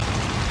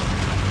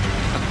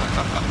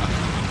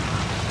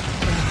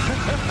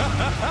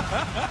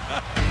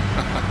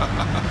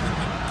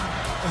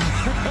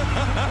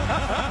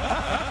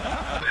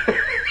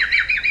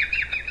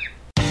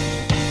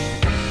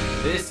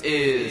This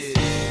is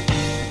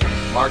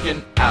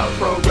Markin Out.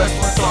 Pro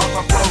Wrestling Talk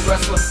by Pro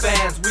Wrestling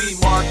fans. We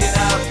marking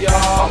out,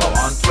 y'all. Follow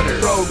on Twitter.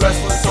 Pro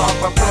Wrestling Talk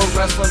by Pro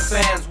Wrestling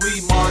fans.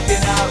 We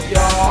marking out,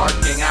 y'all.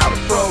 Marking Out.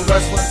 Pro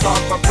Wrestling Talk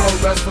by Pro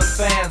Wrestling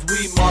fans.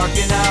 We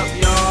marking out,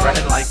 y'all.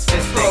 Brennan likes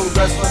fisting. Pro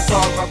Wrestling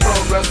Talk by Pro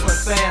Wrestling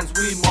fans.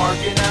 We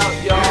marking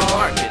out, y'all. We're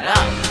marking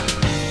out.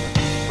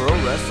 Pro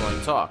Wrestling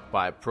Talk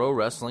by Pro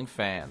Wrestling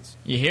fans.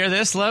 You hear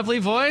this lovely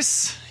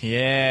voice?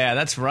 Yeah,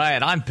 that's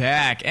right. I'm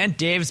back, and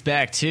Dave's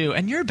back too,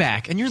 and you're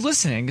back, and you're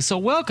listening. So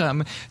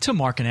welcome to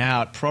Markin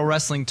Out, Pro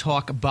Wrestling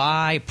Talk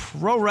by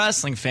Pro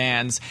Wrestling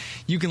fans.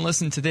 You can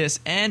listen to this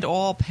and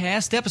all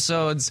past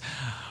episodes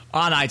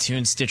on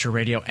iTunes, Stitcher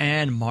Radio,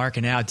 and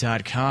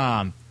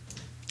markinout.com.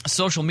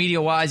 Social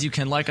media-wise, you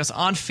can like us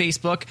on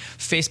Facebook,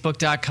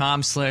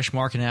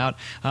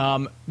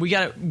 facebook.com/markinout. We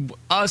got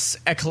us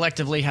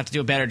collectively have to do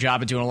a better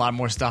job of doing a lot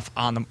more stuff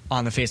on the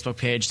Facebook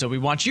page, so we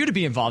want you to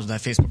be involved in that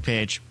Facebook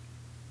page.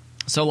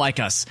 So like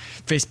us,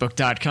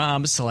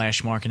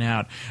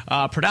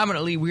 facebook.com/markinout.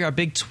 Predominantly, we are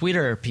big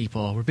Twitter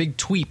people. We're big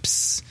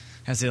tweeps,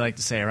 as they like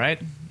to say,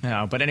 right?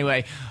 No, but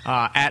anyway,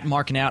 at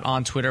Markin Out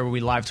on Twitter, where we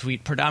live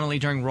tweet predominantly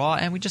during Raw,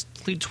 and we just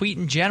tweet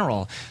in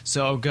general.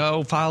 So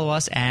go follow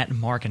us at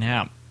Markin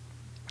Out.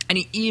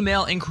 Any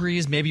email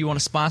inquiries, maybe you want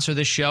to sponsor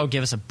this show,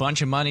 give us a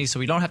bunch of money so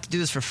we don't have to do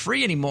this for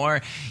free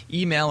anymore,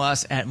 email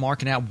us at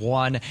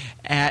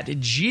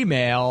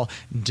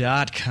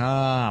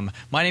markinout1@gmail.com.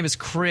 My name is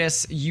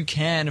Chris. You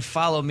can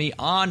follow me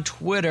on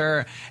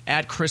Twitter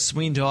at Chris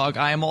Sweendog.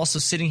 I am also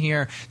sitting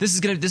here. This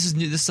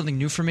is something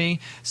new for me,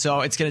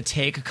 so it's going to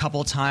take a couple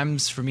of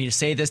times for me to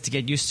say this to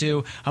get used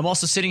to. I'm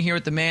also sitting here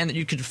with the man that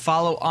you could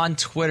follow on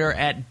Twitter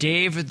at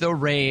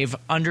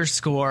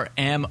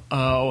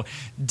DaveTheRave_MO.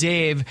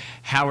 Dave,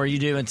 how are you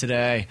doing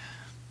today?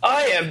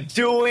 I am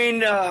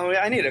doing.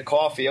 I need a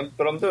coffee,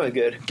 but I'm doing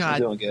good. I'm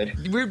doing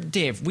good.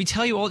 Dave, we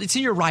tell you all. It's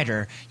in your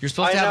rider. You're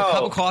supposed to have a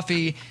cup of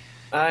coffee.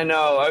 I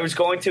know. I was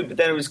going to, but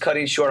then it was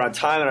cutting short on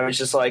time, and I was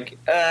just like,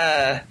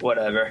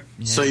 whatever.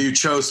 Yeah. So you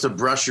chose to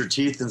brush your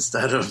teeth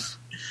instead of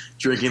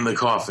drinking the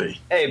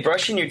coffee. Hey,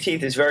 brushing your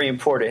teeth is very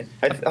important.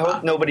 I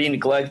hope nobody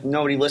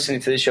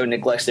listening to this show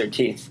neglects their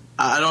teeth.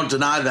 I don't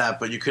deny that,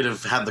 but you could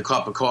have had the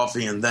cup of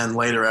coffee and then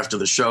later after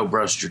the show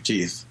brushed your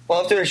teeth.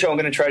 Well, after the show, I'm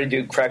going to try to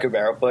do Cracker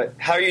Barrel, but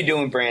how are you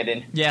doing,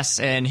 Brandon? Yes,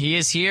 and he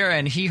is here,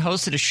 and he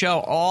hosted a show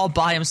all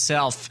by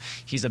himself.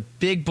 He's a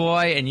big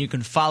boy, and you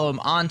can follow him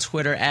on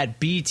Twitter at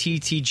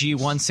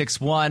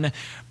BTTG161.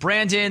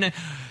 Brandon,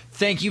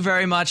 thank you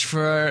very much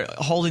for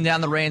holding down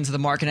the reins of the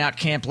Markin Out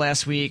camp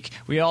last week.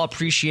 We all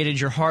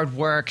appreciated your hard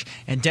work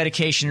and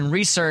dedication and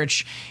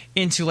research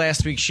into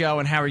last week's show,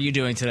 and how are you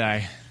doing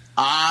today?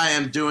 I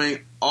am doing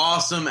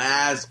awesome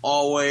as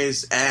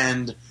always,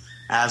 and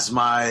as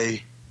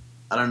my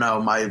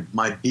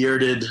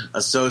bearded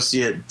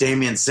associate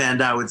Damian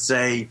Sandow would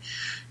say,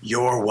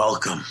 you're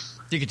welcome.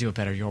 You could do it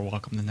better. You're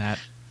welcome than that.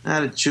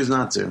 I'd choose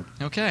not to.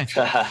 Okay.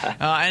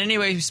 And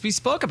anyway, we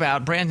spoke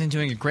about Brandon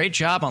doing a great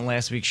job on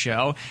last week's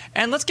show.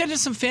 And let's get into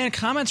some fan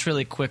comments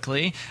really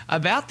quickly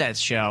about that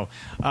show.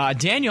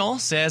 Daniel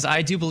says,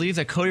 I do believe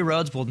that Cody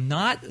Rhodes will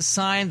not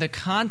sign the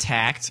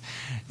contract.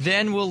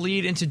 Then we'll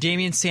lead into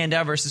Damian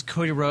Sandow versus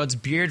Cody Rhodes,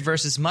 beard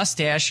versus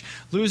mustache.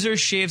 Loser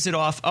shaves it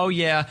off. Oh,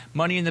 yeah,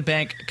 Money in the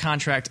Bank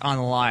contract on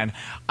the line.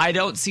 I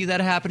don't see that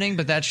happening,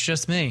 but that's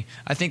just me.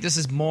 I think this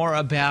is more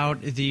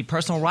about the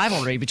personal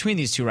rivalry between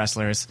these two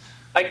wrestlers.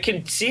 I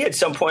could see at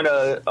some point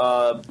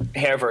a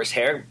hair versus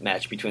hair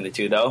match between the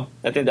two, though.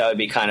 I think that would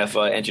be kind of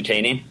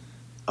entertaining.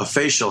 A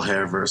facial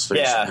hair versus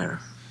facial hair.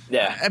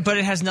 Yeah. But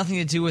it has nothing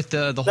to do with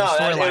the whole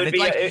storyline.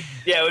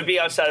 It would be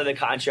outside of the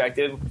contract.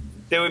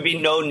 There would be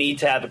no need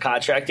to have a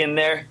contract in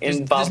there. There's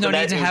no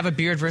need to have a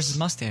beard versus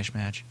mustache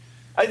match.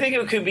 I think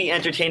it could be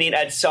entertaining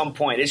at some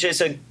point. It's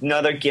just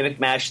another gimmick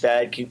match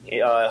that can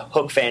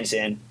hook fans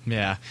in.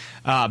 Yeah.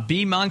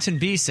 B. Moncton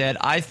B said,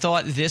 I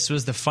thought this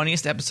was the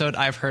funniest episode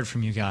I've heard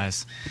from you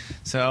guys.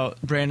 So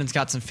Brandon's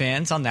got some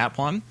fans on that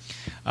one.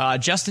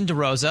 Justin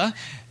DeRosa,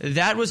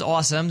 that was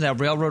awesome that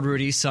Railroad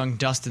Rudy sung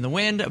Dust in the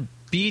Wind.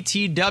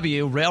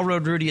 BTW,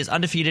 Railroad Rudy is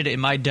undefeated in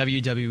my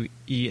WWE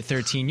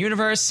 13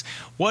 universe.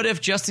 What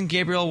if Justin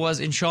Gabriel was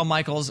in Shawn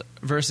Michaels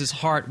versus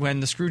Hart when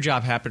the screw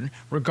job happened?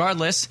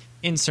 Regardless,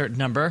 insert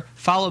number.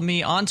 Follow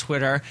me on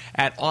Twitter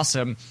at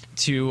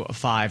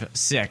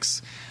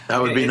awesome256.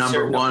 That would be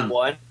number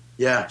one.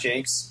 Yeah.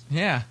 Jinx.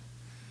 Yeah.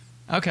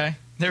 Okay.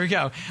 There we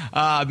go.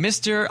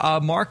 Mr.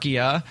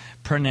 Markia,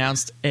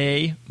 pronounced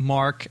A.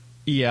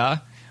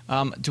 Markia. Do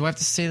I have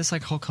to say this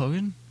like Hulk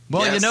Hogan?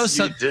 Well, yes,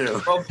 you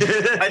do. Well,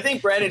 I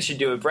think Brandon should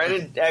do it.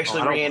 Brandon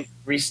actually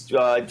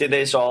did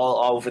this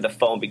all over the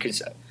phone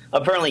because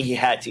apparently he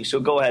had to. So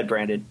go ahead,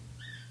 Brandon.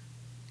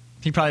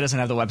 He probably doesn't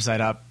have the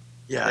website up.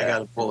 Yeah, I got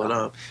to pull it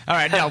up. All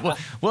right, now,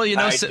 well, you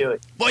know, All right, do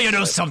it. well, you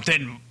know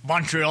something,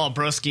 Montreal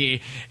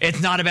broski.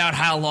 It's not about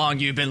how long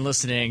you've been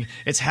listening.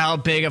 It's how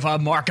big of a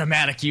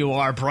Markomatic you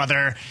are,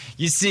 brother.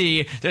 You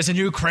see, there's a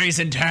new craze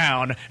in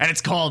town, and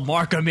it's called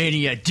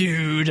Markomania,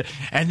 dude.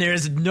 And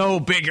there's no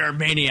bigger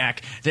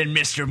maniac than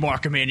Mr.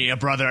 Markomania,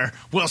 brother.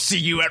 We'll see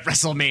you at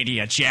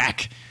WrestleMania,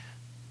 Jack.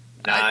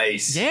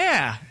 Nice.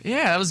 Yeah,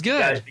 that was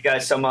good. You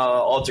guys some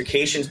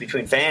altercations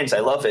between fans. I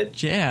love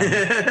it.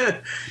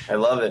 Yeah. I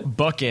love it.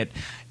 Book it.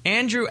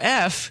 Andrew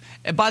F.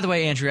 By the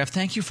way, Andrew F.,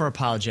 thank you for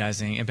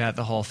apologizing about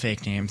the whole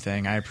fake name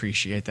thing. I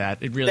appreciate that.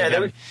 It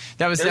really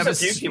there was a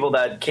few people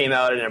that came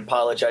out and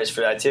apologized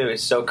for that too.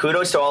 So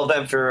kudos to all of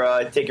them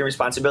for taking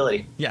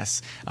responsibility.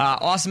 Yes.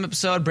 Awesome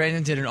episode.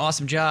 Brandon did an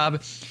awesome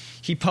job.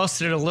 He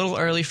posted it a little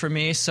early for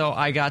me, so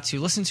I got to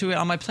listen to it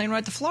on my plane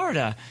ride to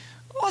Florida.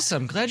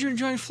 Awesome. Glad you're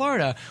enjoying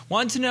Florida.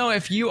 Wanted to know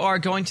if you are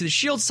going to the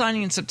Shield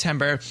signing in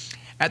September.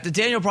 At the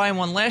Daniel Bryan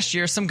one last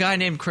year, some guy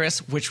named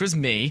Chris, which was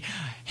me,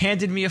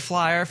 handed me a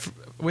flyer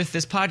with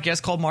this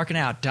podcast called Markin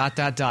Out, ...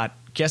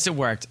 Guess it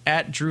worked.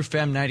 At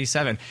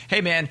DrewFem97.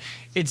 Hey, man,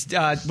 it's,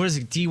 what is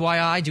it,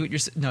 DIY?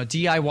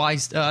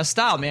 DIY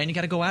style, man. You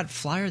got to go out and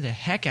flyer the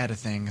heck out of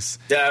things.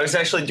 Yeah, I was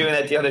actually doing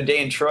that the other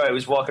day in Troy. I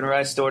was walking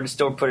around store to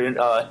store putting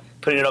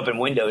it up in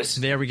windows.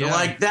 There we go.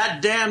 Like,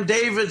 that damn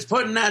David's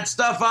putting that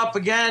stuff up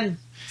again.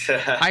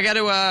 I got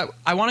to,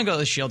 I want to go to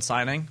the Shield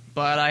signing,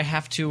 but I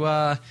have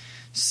to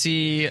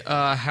see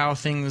how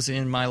things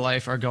in my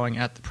life are going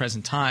at the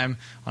present time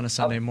on a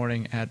Sunday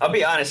morning. I'll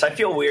be honest, I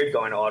feel weird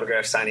going to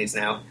autograph signings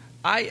now.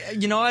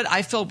 You know what?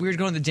 I felt weird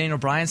going to the Daniel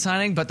Bryan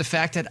signing, but the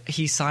fact that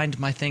he signed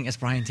my thing as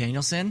Bryan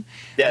Danielson.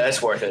 Yeah,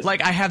 that's worth it.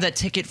 Like, I have that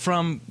ticket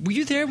from. Were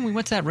you there when we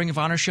went to that Ring of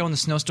Honor show in the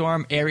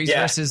snowstorm? Aries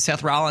versus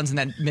Seth Rollins in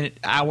that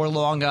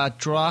hour-long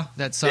draw?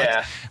 That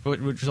sucked, which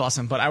was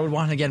awesome. But I would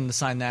want to get him to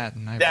sign that.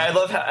 And I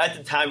love how at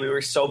the time we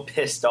were so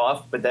pissed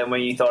off, but then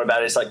when you thought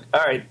about it, it's like, all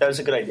right, that was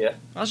a good idea.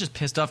 I was just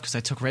pissed off because I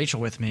took Rachel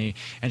with me,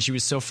 and she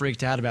was so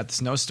freaked out about the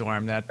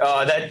snowstorm that.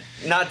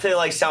 Not to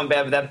like sound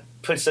bad, but that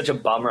puts such a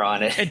bummer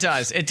on it. It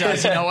does.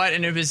 You know what?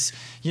 And it was,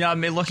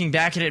 looking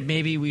back at it,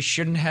 maybe we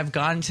shouldn't have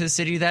gone to the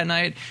city that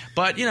night.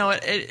 But,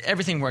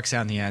 everything works out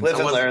in the end. Live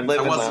and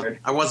learn.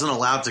 I wasn't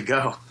allowed to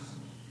go.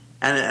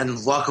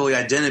 And luckily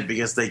I didn't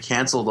because they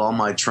canceled all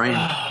my training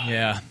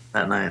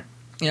that night.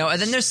 And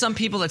then there's some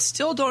people that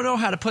still don't know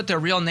how to put their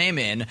real name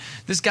in.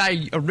 This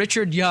guy,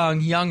 Richard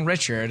young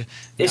Richard.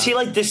 Is he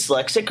like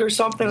dyslexic or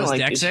something?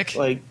 Dyslexic?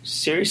 Like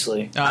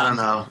seriously? I don't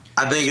know.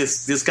 I think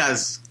this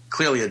guy's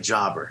clearly a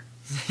jobber.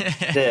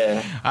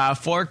 Yeah.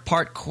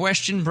 4-part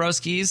question,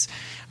 broskies.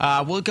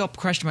 We'll go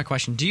question by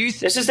question.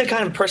 This is the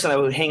kind of person that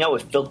would hang out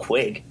with Phil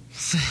Quigg.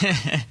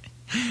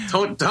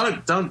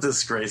 Don't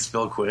disgrace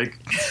Phil Quigg.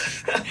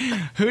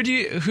 Who do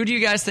you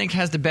guys think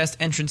has the best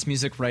entrance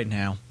music right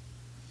now?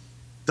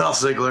 Dolph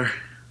Ziggler.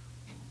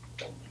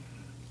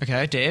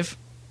 Okay, Dave.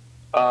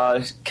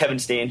 Kevin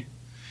Steen.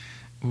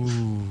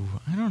 Ooh,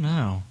 I don't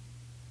know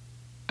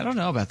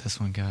about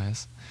this one,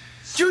 guys.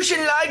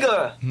 Jushin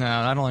Liger. No,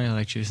 I don't really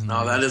like Jushin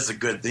Liger. No, that is a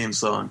good theme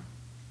song.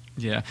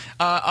 Yeah.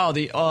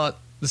 The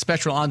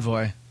Spectral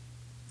Envoy.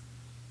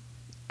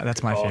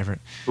 That's my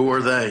favorite. Who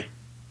were they?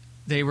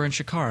 They were in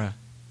Shikara.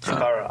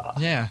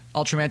 Yeah.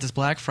 Ultramantis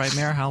Black,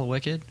 Frightmare, Howl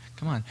Wicked.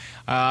 Come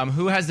on.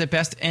 Who has the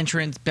best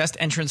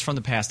entrance from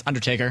the past?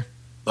 Undertaker.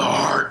 The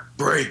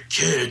Heartbreak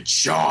Kid,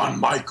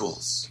 Shawn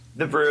Michaels.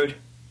 The Brood.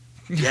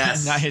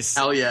 Yes. Nice.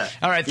 Hell yeah.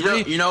 All right.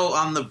 You know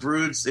on the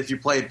Broods, if you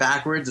play it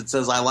backwards, it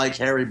says, I like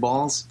hairy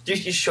balls. You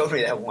showed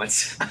me that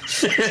once.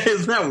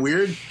 Isn't that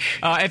weird?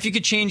 If you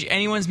could change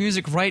anyone's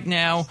music right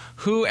now,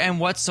 who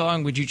and what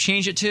song would you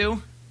change it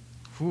to?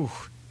 Whew.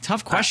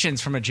 Tough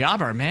questions from a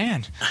jobber,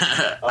 man.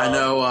 I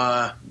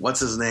know, what's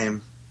his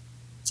name?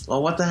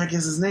 Well, what the heck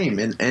is his name?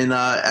 In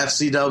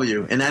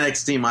FCW, in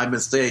NXT, my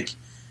mistake.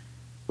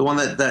 The one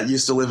that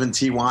used to live in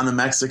Tijuana,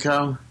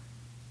 Mexico.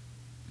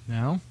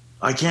 No?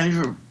 I can't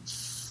even...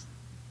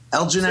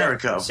 El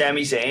Generico.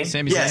 Sami Zayn?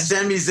 Sami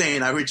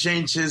Zayn. I would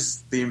change his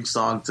theme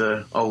song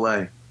to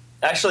Olay.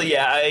 Actually,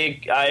 yeah,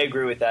 I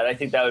agree with that. I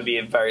think that would be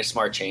a very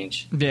smart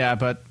change. Yeah,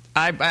 but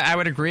I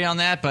would agree on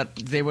that, but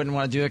they wouldn't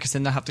want to do it because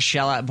then they'll have to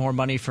shell out more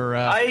money for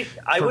I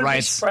wouldn't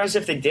rights. be surprised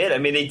if they did. I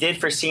mean, they did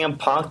for CM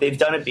Punk. They've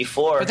done it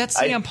before. But that's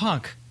CM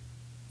Punk.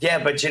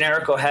 Yeah, but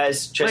Generico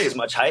has just as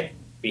much hype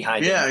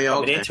behind it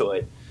coming into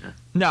it.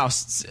 No,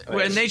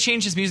 when they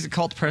changed his music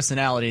cult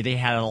personality, they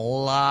had a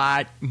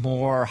lot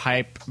more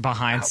hype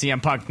behind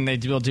CM Punk than they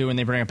will do when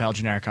they bring up El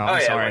Generico.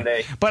 I'm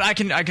sorry. But I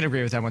can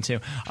agree with that one too.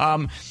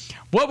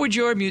 What would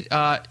your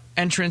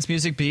entrance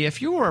music be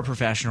if you were a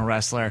professional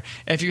wrestler?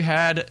 If you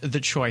had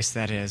the choice,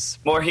 that is.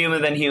 More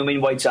Human Than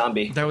Human, White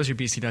Zombie. That was your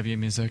BCW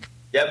music.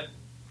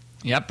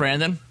 Yep,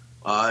 Brandon?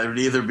 It would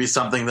either be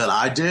something that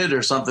I did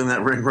or something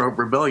that Ring Rope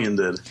Rebellion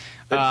did.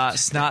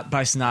 Snot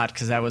by Snot,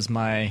 because that was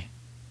mine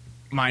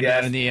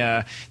down in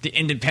the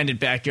independent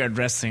backyard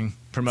wrestling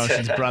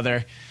promotions,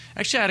 brother.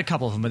 Actually, I had a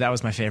couple of them, but that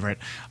was my favorite.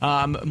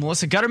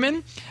 Melissa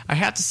Gutterman, I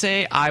have to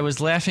say I was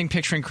laughing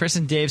picturing Chris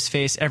and Dave's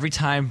face every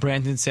time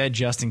Brandon said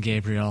Justin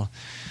Gabriel.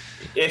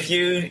 If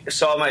you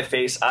saw my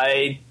face,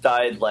 I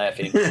died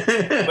laughing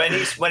when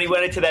he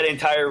went into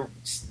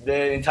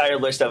the entire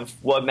list of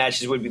what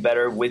matches would be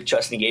better with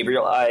Justin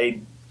Gabriel.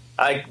 I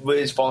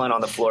was falling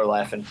on the floor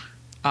laughing.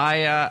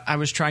 I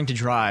was trying to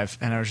drive,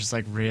 and I was just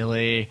like,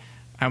 really?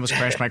 I almost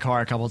crashed my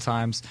car a couple of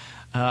times.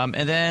 And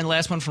then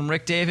last one from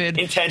Rick David.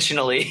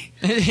 Intentionally.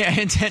 Yeah,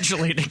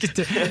 intentionally.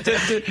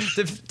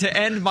 To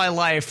end my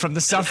life from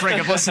the suffering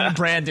of listening to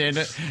Brandon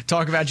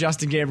talk about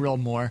Justin Gabriel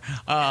more.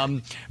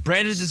 Brandon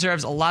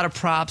deserves a lot of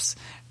props.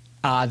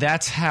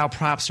 That's how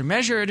props are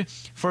measured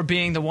for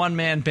being the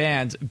one-man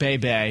band, Bay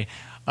Bay,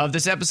 of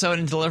this episode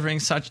and delivering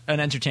such an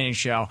entertaining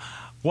show.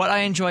 What I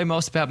enjoy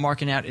most about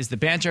Markin Out is the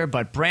banter,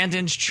 but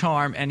Brandon's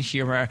charm and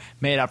humor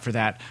made up for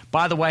that.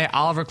 By the way,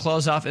 Oliver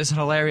Klozoff is a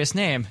hilarious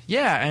name.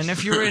 Yeah, and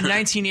if you were in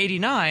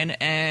 1989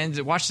 and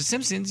watched The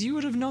Simpsons, you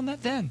would have known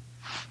that then.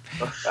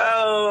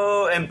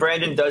 Oh, and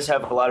Brandon does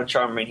have a lot of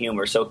charm and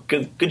humor, so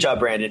good job,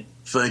 Brandon.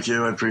 Thank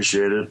you. I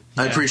appreciate it.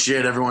 Yeah. I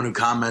appreciate everyone who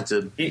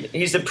commented.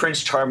 He's the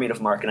Prince Charming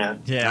of Markin Out.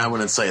 Yeah, I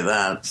wouldn't say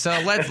that. So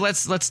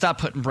let's stop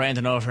putting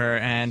Brandon over,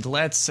 and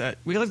let's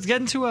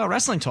get into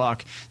wrestling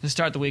talk to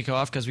start the week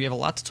off, because we have a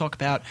lot to talk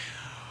about.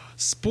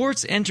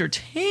 Sports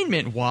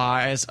entertainment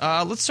wise,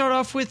 let's start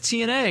off with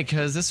TNA,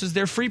 because this was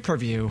their free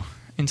preview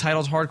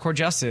entitled Hardcore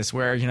Justice,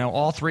 where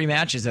all 3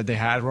 matches that they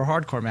had were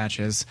hardcore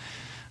matches.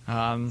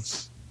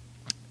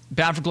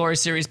 Bound for Glory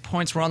Series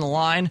points were on the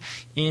line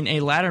in a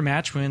ladder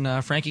match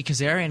when Frankie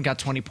Kazarian got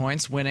 20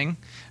 points, winning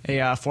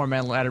a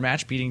 4-man ladder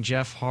match, beating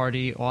Jeff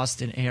Hardy,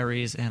 Austin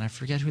Aries, and I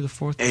forget who the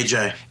fourth was.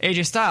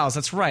 AJ Styles,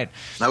 that's right.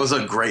 That was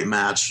a great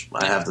match,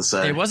 I have to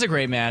say. It was a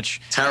great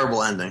match.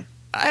 Terrible ending.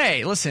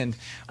 Hey, listen.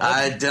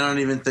 I don't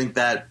even think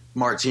that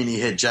Martini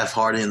hit Jeff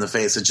Hardy in the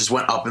face. It just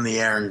went up in the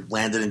air and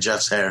landed in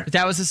Jeff's hair.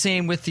 That was the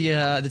same with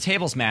the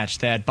tables match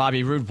that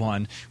Bobby Roode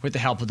won with the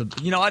help of the...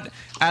 You know what?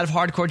 Out of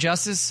Hardcore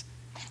Justice...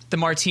 The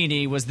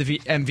Martini was the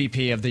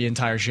MVP of the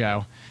entire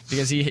show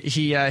because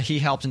he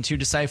helped in 2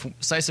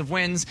 decisive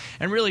wins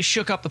and really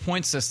shook up the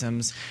point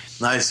systems.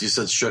 Nice, you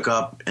said shook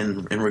up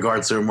in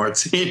regards to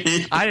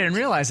Martini. I didn't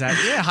realize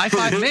that. Yeah, high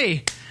five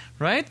me,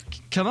 right?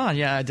 Come on,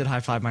 yeah, I did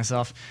high five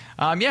myself.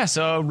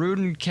 So Roode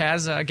and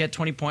Kaz get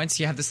 20 points.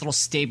 You have this little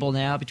stable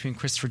now between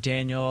Christopher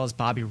Daniels,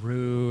 Bobby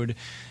Roode,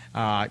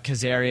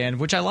 Kazarian,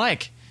 which I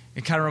like.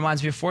 It kind of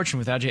reminds me of Fortune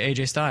without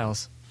AJ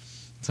Styles.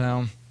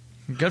 So.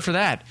 Good for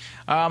that.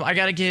 I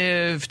got to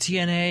give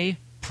TNA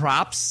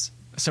props,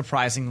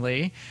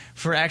 surprisingly,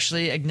 for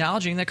actually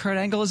acknowledging that Kurt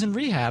Angle is in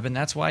rehab, and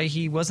that's why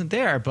he wasn't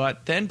there,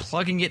 but then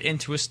plugging it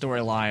into a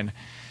storyline,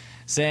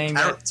 saying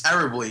that...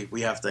 Terribly,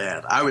 we have to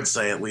add. I would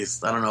say, at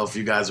least. I don't know if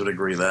you guys would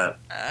agree that.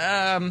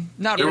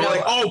 Not they really.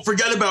 Were like,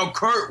 forget about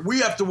Kurt.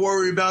 We have to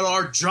worry about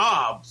our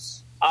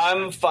jobs.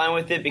 I'm fine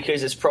with it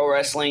because it's pro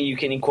wrestling. You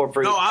can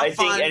incorporate... No, I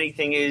think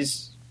anything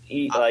is...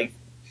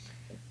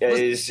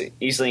 is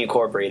easily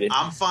incorporated.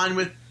 I'm fine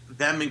with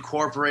them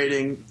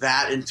incorporating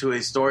that into a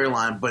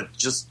storyline, but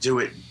just do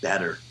it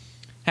better.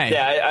 Hey.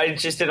 Yeah, I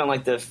just didn't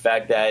like the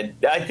fact that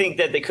I think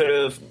that they could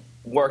have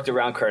worked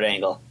around Kurt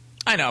Angle.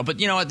 I know, but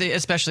you know what? They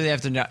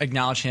have to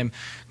acknowledge him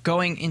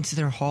going into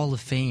their Hall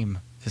of Fame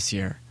this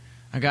year.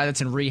 A guy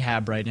that's in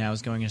rehab right now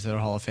is going into their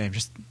Hall of Fame.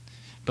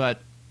 But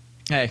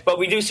hey. But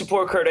we do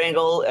support Kurt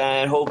Angle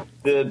and hope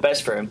the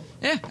best for him.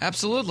 Yeah,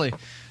 absolutely.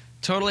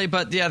 Totally,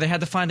 but yeah, they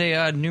had to find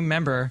a new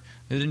member.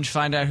 They didn't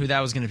find out who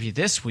that was going to be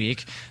this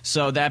week,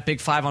 so that big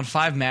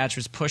 5-on-5 match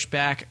was pushed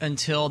back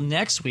until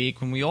next week,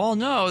 when we all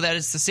know that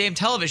it's the same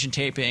television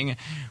taping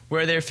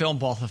where they filmed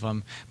both of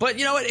them. But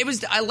you know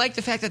what? I like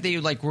the fact that they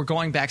were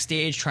going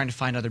backstage trying to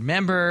find other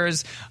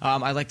members.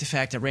 I like the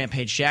fact that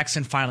Rampage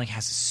Jackson finally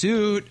has a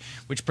suit,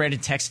 which Brandon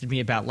texted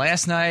me about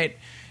last night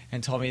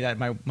and told me that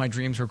my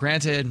dreams were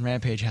granted. And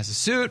Rampage has a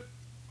suit.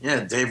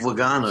 Yeah, Dave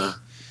Lagana.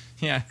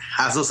 Yeah,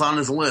 has us on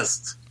his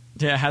list.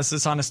 Yeah, has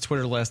this on his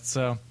Twitter list,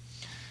 so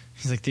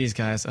he's like, these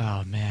guys,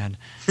 oh, man.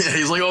 Yeah,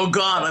 he's like, oh,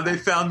 God, they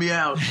found me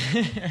out.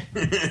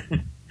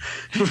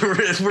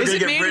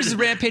 Does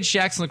Rampage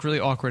Jackson look really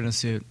awkward in a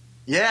suit?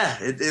 Yeah,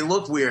 it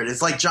looked weird.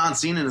 It's like John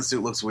Cena in a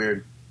suit looks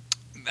weird.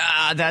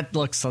 That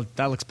looks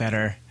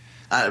better.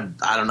 I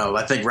don't know.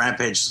 I think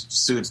Rampage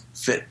suits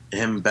fit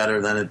him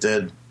better than it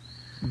did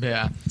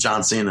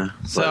John Cena.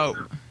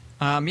 So...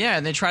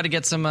 and they tried to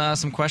get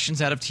some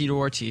questions out of Tito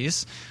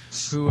Ortiz,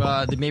 who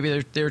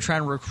maybe they were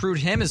trying to recruit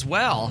him as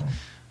well.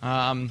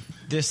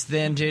 This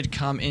then did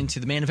come into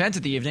the main event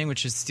of the evening,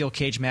 which is the steel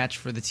cage match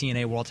for the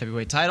TNA World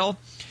Heavyweight title,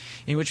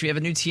 in which we have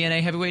a new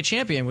TNA Heavyweight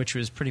Champion, which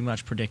was pretty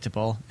much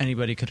predictable.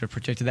 Anybody could have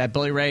predicted that.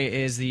 Billy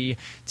Ray is the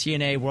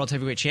TNA World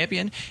Heavyweight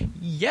Champion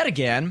yet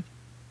again,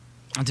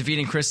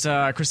 defeating Chris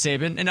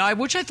Sabin, and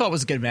which I thought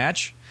was a good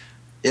match.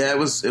 Yeah, it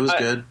was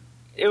good.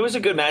 It was a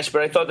good match,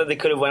 but I thought that they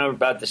could have went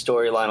about the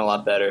storyline a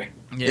lot better.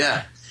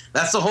 Yeah.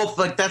 That's the whole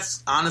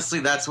that's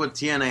what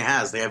TNA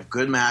has. They have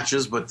good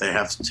matches, but they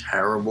have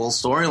terrible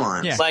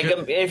storylines. Yeah.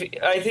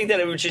 I think that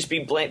it would just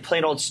be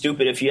plain old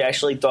stupid if you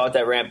actually thought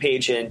that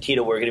Rampage and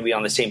Tito were going to be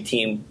on the same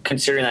team,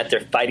 considering that they're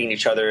fighting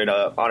each other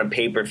on a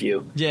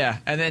pay-per-view. Yeah,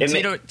 and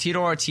then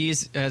Tito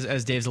Ortiz,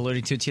 as Dave's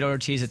alluding to, Tito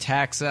Ortiz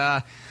attacks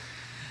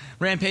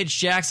Rampage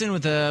Jackson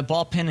with a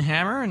ball pin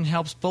hammer and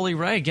helps Bully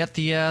Ray get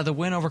the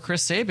win over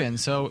Chris Sabin.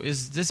 So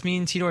does this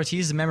mean Tito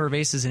Ortiz is a member of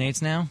Aces and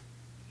Eights now?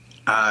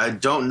 I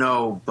don't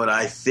know, but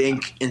I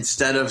think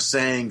instead of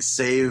saying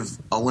save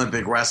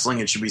Olympic Wrestling,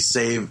 it should be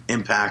save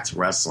Impact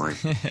Wrestling.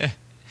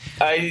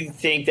 I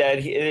think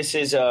that this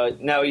is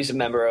now he's a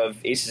member of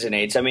Aces and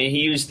Eights. I mean, he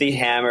used the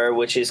hammer,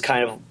 which has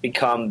kind of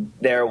become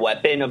their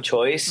weapon of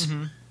choice.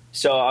 Mm-hmm.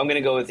 So I'm going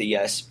to go with a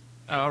yes.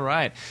 All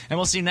right. And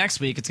we'll see next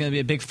week. It's going to be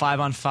a big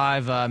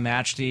 5-on-5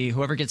 match.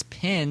 Whoever gets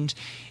pinned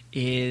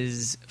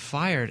is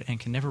fired and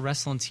can never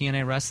wrestle in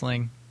TNA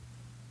Wrestling.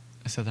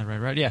 I said that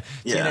right? Yeah.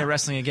 TNA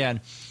Wrestling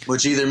again.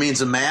 Which either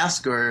means a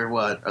mask or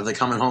what? Are they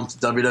coming home to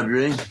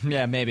WWE?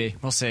 Yeah, maybe.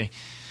 We'll see.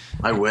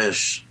 I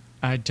wish.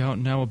 I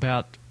don't know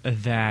about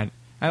that.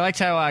 I liked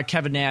how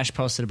Kevin Nash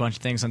posted a bunch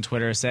of things on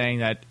Twitter saying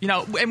that,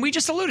 and we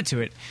just alluded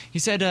to it. He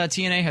said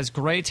TNA has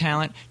great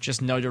talent,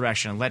 just no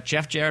direction. Let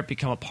Jeff Jarrett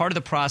become a part of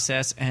the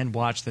process and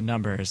watch the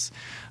numbers.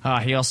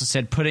 He also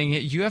said putting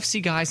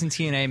UFC guys in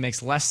TNA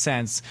makes less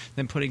sense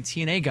than putting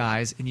TNA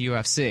guys in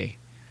UFC.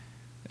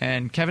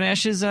 And Kevin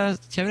Nash is a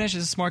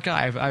smart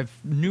guy. I've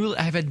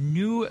had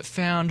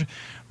newfound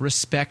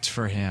respect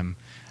for him.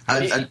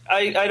 I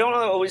don't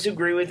always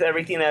agree with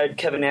everything that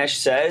Kevin Nash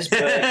says, but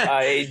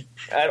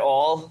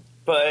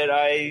But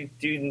I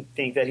do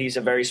think that he's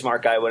a very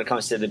smart guy when it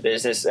comes to the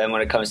business and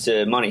when it comes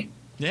to money.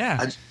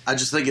 Yeah. I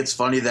just think it's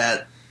funny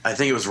that I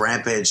think it was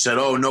Rampage said,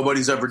 "Oh,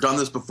 nobody's ever done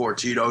this before,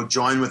 Tito.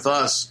 Join with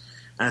us."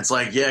 And it's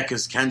like, yeah,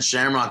 because Ken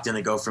Shamrock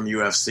didn't go from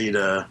UFC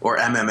or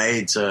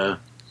MMA to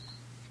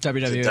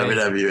WWE. To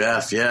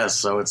WWF, yeah.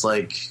 So it's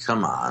like,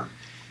 come on.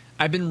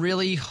 I've been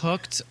really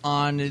hooked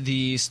on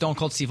the Stone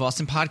Cold Steve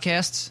Austin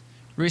podcasts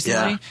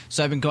recently. Yeah.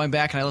 So I've been going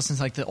back and I listened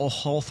to like the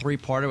whole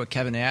 3-parter with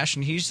Kevin Nash,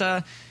 and he's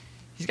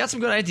got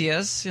some good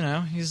ideas.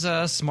 He's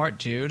a smart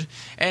dude.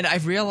 And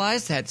I've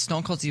realized that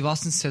Stone Cold Steve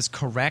Austin says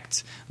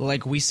correct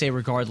like we say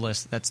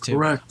regardless. That's too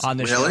correct on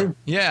the really? Show.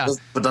 Yeah.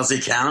 But does he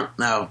count?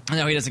 No,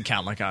 he doesn't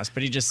count like us.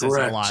 But he just says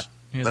it a lot.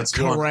 That's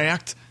like,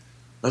 correct.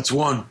 That's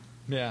one.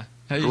 Yeah.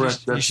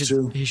 Correct. That's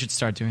two. He should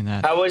start doing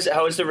that. How was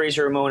the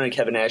Razor Ramon and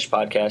Kevin Nash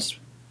podcast?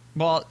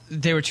 Well,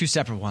 they were two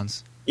separate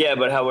ones. Yeah,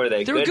 but how were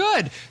they? They were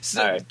good.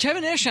 So, right.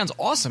 Kevin Nash sounds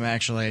awesome,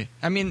 actually.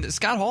 I mean,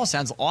 Scott Hall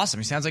sounds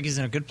awesome. He sounds like he's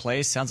in a good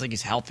place. Sounds like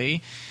he's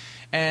healthy.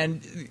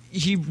 And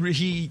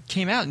he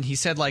came out and he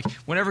said, like,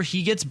 whenever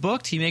he gets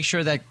booked, he makes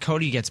sure that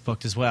Cody gets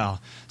booked as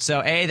well.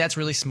 So, that's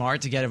really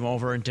smart to get him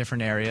over in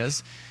different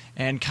areas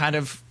and kind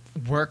of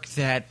work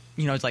that,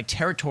 like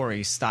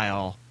territory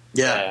style.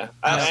 Yeah,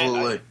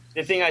 absolutely.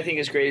 The thing I think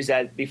is great is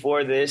that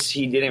before this,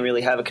 he didn't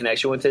really have a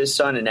connection with his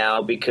son, and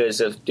now because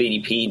of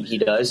DDP, he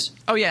does.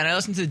 Oh, yeah, and I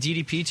listened to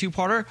the DDP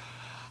 2-parter.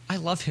 I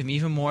love him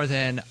even more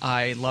than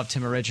I loved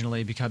him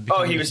originally. Because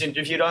he was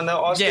interviewed on that,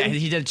 Austin? Yeah,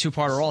 he did a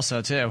 2-parter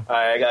also, too. All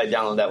right, I got to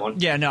download that one.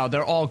 Yeah, no,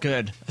 they're all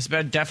good.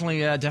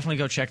 Definitely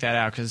go check that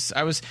out, because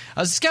I was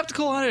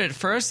skeptical on it at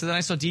first, and then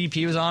I saw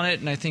DDP was on it,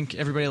 and I think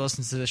everybody who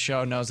listens to this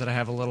show knows that I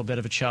have a little bit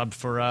of a chub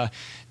for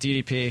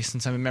DDP,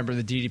 since I'm a member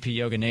of the DDP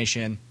Yoga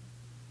Nation.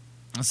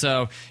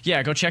 So,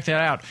 yeah, go check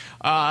that out.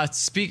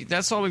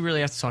 That's all we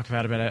really have to talk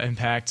about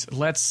Impact.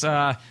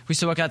 We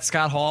still got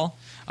Scott Hall.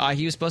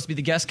 He was supposed to be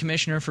the guest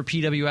commissioner for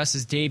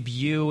PWS's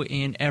debut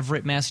in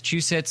Everett,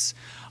 Massachusetts.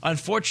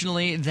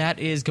 Unfortunately, that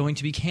is going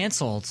to be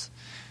canceled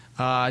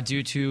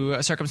due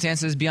to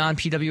circumstances beyond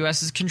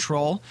PWS's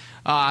control.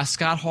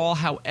 Scott Hall,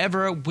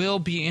 however, will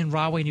be in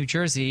Rahway, New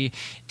Jersey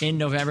in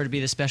November to be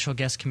the special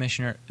guest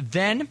commissioner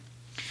then.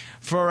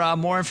 For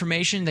more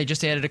information, they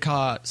just added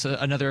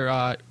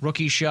another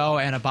rookie show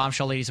and a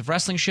Bombshell Ladies of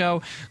Wrestling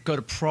show. Go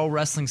to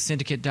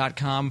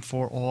ProWrestlingSyndicate.com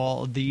for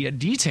all the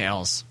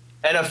details.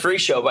 And a free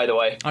show, by the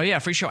way. Oh, yeah,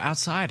 free show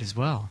outside as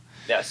well.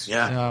 Yes.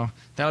 Yeah. So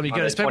that'll be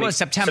good. It's September,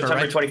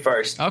 right? September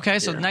 21st. Okay,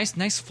 so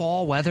nice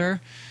fall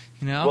weather.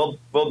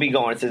 We'll be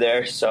going to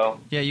there, so.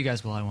 Yeah, you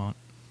guys will. I won't.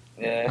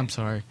 Yeah. I'm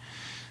sorry.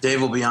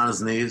 Dave will be on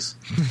his knees.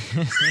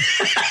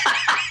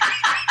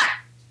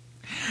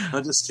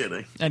 I'm just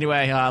kidding.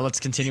 Anyway, let's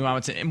continue on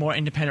with more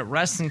independent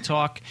wrestling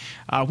talk.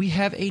 We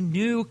have a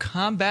new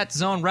Combat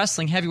Zone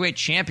Wrestling heavyweight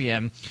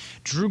champion,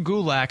 Drew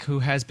Gulak, who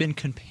has been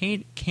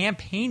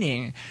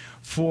campaigning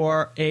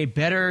for a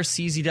better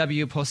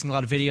CZW, posting a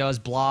lot of videos,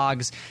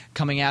 blogs,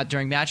 coming out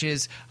during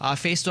matches,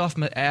 faced off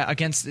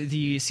against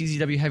the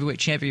CZW heavyweight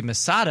champion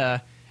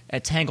Masada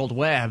at Tangled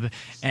Web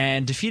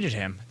and defeated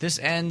him. This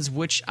ends,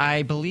 which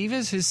I believe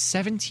is his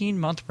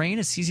 17-month reign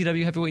as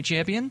CZW heavyweight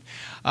champion.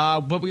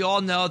 But we all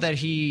know that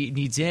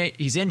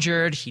he's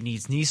injured, he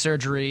needs knee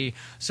surgery.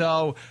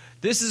 So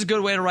this is a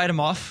good way to write him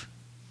off.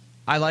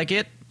 I like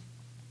it.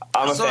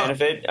 I'm a fan of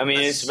it. I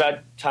mean, it's about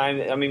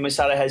time. I mean,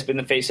 Masada has been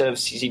the face of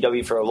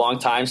CZW for a long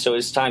time, so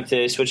it's time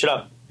to switch it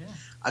up. Yeah.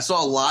 I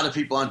saw a lot of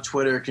people on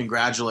Twitter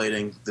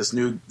congratulating this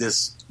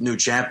new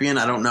champion.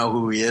 I don't know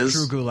who he is.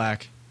 Drew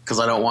Gulak. Because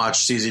I don't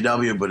watch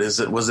CZW, but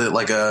was it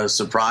like a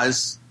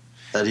surprise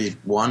that he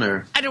won?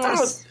 Or I don't want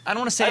to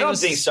say. I don't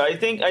think so. I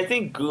think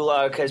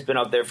Gulak has been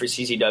up there for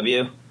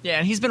CZW. Yeah,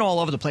 and he's been all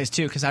over the place,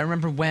 too, because I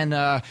remember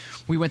when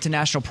we went to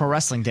National Pro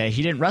Wrestling Day,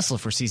 he didn't wrestle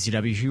for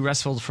CCW. He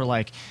wrestled for,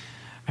 like,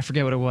 I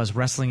forget what it was.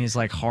 Wrestling is,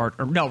 like, hard.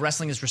 Or, no,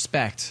 wrestling is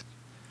respect.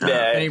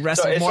 Yeah, And he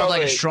wrestled more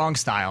like a strong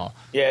style.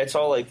 Yeah, it's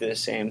all like the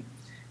same.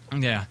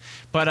 Yeah.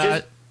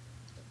 But,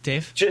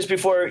 Dave? Just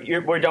before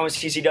we're done with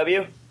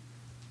CCW?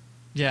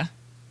 Yeah.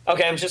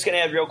 Okay, I'm just going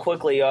to add real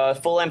quickly.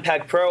 Full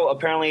Impact Pro,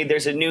 apparently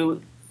there's a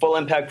new Full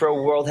Impact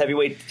Pro World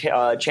Heavyweight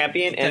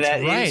Champion, and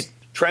That's that is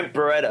Trent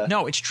Beretta.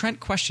 No, it's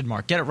Trent ?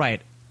 Get it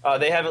right.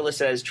 They have it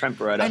listed as Trent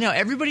Beretta. I know.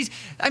 Everybody's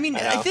 – I mean,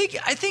 I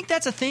think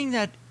that's a thing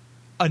that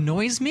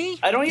annoys me.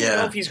 I don't even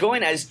know if he's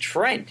going as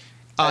Trent.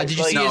 Did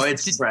you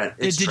see Trent.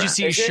 Did you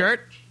see his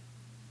shirt?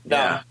 No.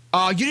 Yeah.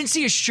 Oh, you didn't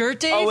see his shirt,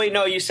 Dave? Oh, wait,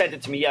 no, you sent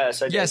it to me.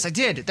 Yes, I did. Yes, I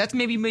did. That's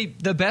maybe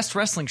the best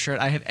wrestling shirt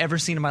I have ever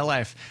seen in my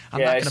life.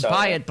 I'm not I going to saw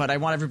buy that. it, but I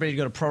want everybody to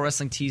go to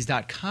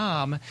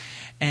ProWrestlingTees.com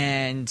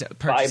and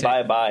purchase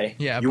it. Buy.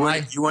 Yeah, You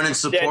buy. wouldn't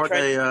support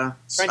Trent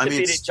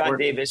defeated John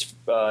Davis,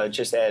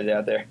 just added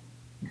out there.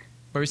 What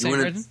were you saying,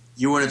 Brendan?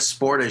 You wouldn't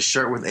sport a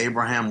shirt with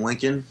Abraham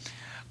Lincoln?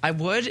 I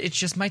would. It's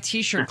just my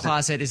T-shirt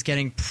closet is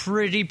getting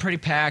pretty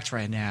packed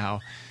right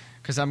now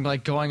because I'm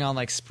like going on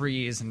like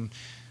sprees and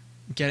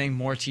getting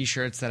more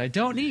T-shirts that I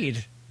don't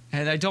need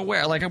and I don't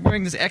wear. Like I'm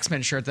wearing this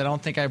X-Men shirt that I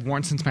don't think I've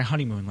worn since my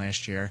honeymoon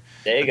last year.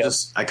 There you go.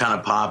 I kind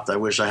of popped. I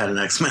wish I had an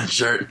X-Men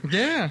shirt.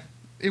 Yeah.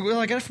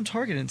 I got it from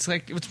Target. It's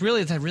like it's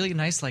a really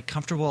nice, like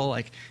comfortable,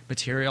 like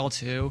material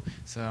too.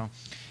 So,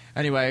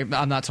 anyway,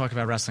 I'm not talking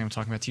about wrestling. I'm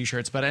talking about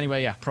T-shirts. But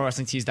anyway, yeah,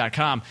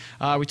 ProWrestlingTees.com.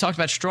 We talked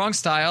about Strong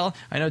Style.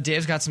 I know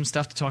Dave's got some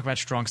stuff to talk about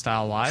Strong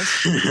Style wise.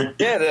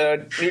 Yeah,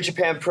 the New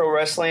Japan Pro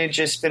Wrestling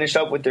just finished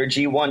up with their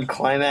G1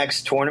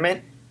 Climax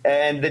tournament,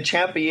 and the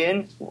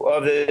champion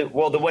of the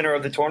winner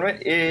of the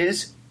tournament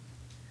is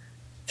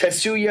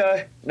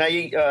Tetsuya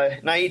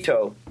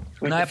Naito.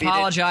 And I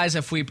apologize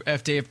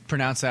if Dave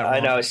pronounced that wrong. I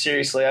know,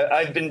 seriously.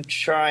 I've been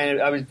trying.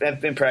 I've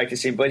been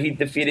practicing, but he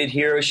defeated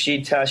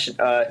Hiroshi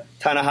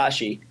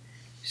Tanahashi.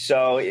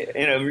 So,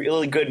 in a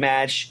really good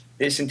match.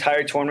 This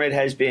entire tournament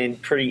has been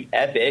pretty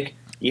epic.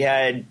 You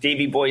had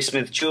Davey Boy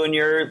Smith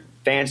Jr.,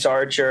 Vance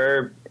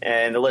Archer,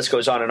 and the list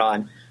goes on and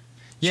on.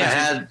 Yeah, I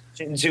had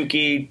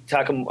Shinzuki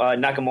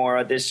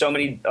Nakamura. There's so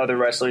many other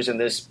wrestlers in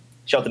this.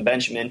 Shelton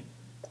Benjamin.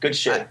 Good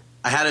shit.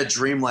 I had a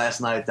dream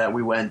last night that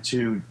we went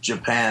to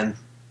Japan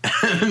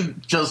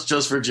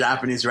just for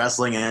Japanese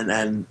wrestling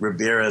and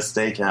Ribera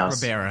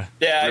Steakhouse. Ribera.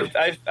 Yeah,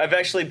 I've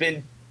actually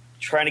been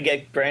trying to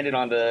get Brandon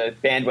on the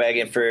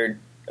bandwagon for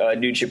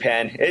New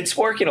Japan. It's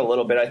working a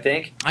little bit, I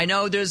think. I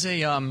know there's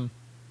a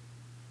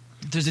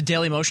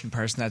Daily Motion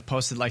person that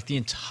posted like the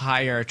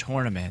entire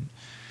tournament.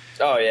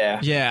 Oh, yeah.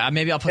 Yeah,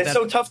 maybe I'll put It's that.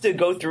 so tough to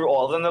go through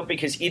all of them, though,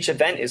 because each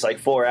event is like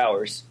 4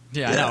 hours.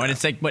 Yeah, I know, and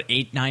it's like, what,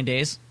 8-9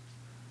 days?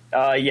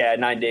 Yeah,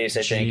 9 days,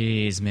 I think.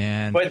 Jeez,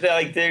 man. But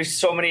like, there's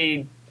so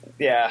many.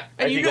 Yeah,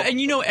 And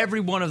you know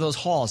every one of those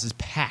halls is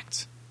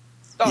packed.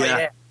 Oh Yeah.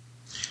 yeah.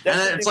 That's And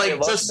the it's thing I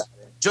like love about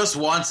it. just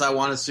once I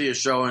want to see a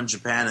show in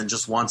Japan, and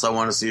just once I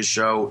want to see a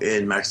show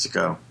in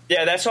Mexico.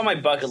 Yeah, that's on my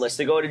bucket list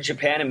to go to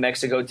Japan and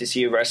Mexico to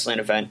see a wrestling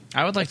event.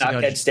 I would like to Not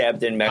go. get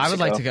stabbed in Mexico. I would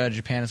like to go to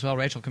Japan as well.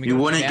 Rachel, can we You go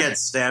to wouldn't Japan? get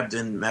stabbed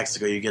in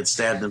Mexico. You get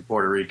stabbed in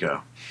Puerto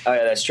Rico. Oh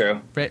yeah, that's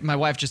true. My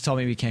wife just told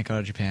me we can't go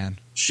to Japan.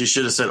 She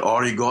should have said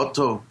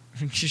arigato.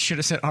 She should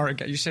have said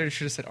arigato. You should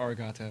have said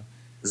arigato.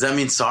 Does that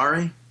mean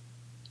sorry?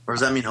 Or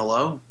does that mean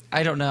hello?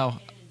 I don't know.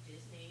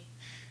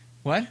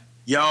 What?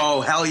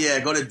 Yo, hell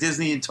yeah. Go to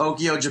Disney in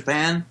Tokyo,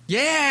 Japan?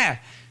 Yeah!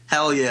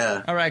 Hell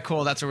yeah. All right,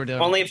 cool. That's what we're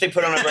doing. Only if they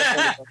put on a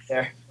wrestling event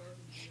there.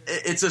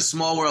 It's a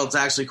small world. It's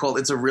actually called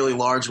It's a Really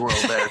Large World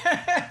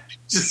there.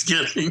 Just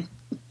kidding.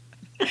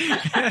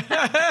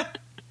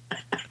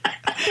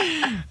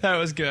 That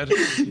was good.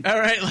 All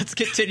right, let's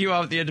continue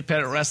on with the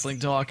independent wrestling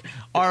talk.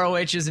 ROH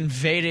is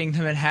invading the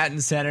Manhattan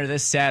Center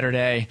this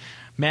Saturday.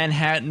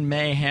 Manhattan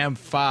Mayhem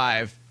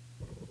 5.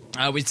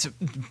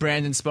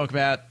 Brandon spoke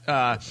about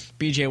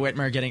B.J.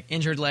 Whitmer getting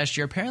injured last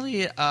year.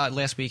 Apparently,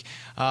 last week.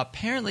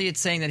 Apparently, it's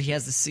saying that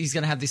he's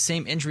going to have the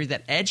same injury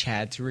that Edge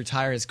had to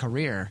retire his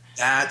career.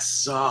 That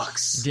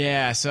sucks.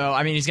 Yeah, so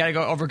I mean, he's got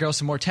to undergo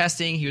some more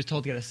testing. He was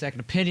told to get a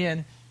second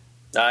opinion.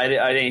 I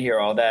didn't hear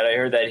all that. I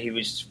heard that he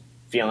was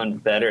feeling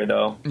better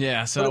though.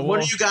 Yeah. So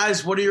what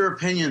are your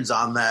opinions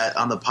on that,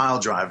 on the pile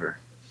driver?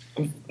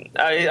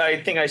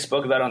 I think I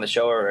spoke about it on the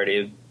show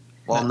already.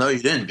 Well, no, you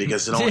didn't,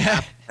 because it only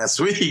happened last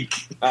week.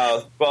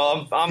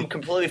 Well, I'm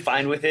completely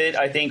fine with it.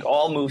 I think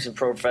all moves in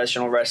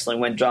professional wrestling,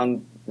 when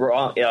done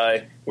wrong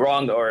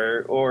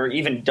or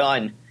even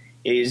done,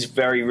 is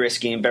very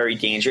risky and very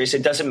dangerous.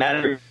 It doesn't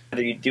matter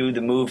whether you do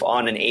the move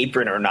on an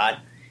apron or not.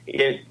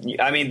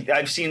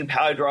 I've seen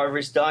power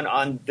drivers done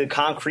on the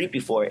concrete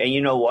before, and you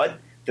know what?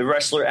 The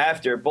wrestler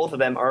after, both of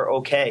them are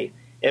okay.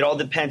 It all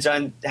depends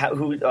on how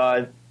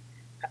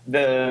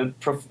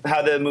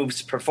the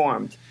move's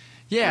performed.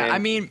 Yeah, I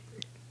mean,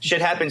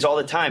 shit happens all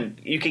the time.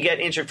 You could get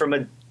injured from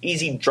an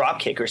easy drop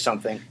kick or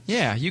something.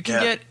 Yeah, you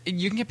can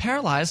get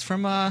paralyzed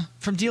from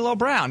D'Lo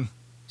Brown.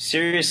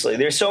 Seriously,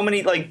 there's so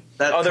many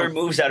other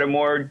moves that are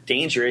more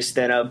dangerous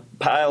than a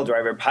pile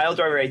driver. Pile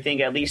driver, I think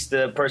at least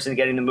the person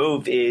getting the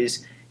move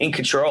is in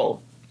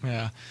control.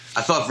 Yeah.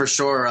 I thought for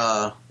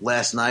sure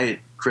last night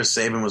Chris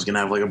Sabin was going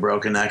to have like a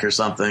broken neck or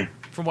something.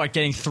 From what,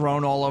 getting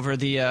thrown all over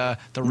the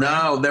ring?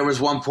 No, there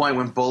was one point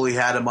when Bully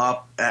had him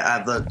up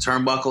at the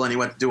turnbuckle and he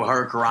went to do a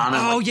hurricanrana.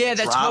 Oh, yeah,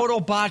 that total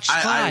botch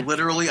spot.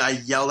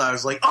 I yelled. I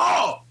was like,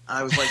 oh!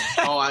 I was like,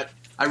 oh,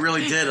 I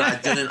really did.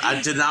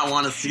 I did not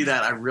want to see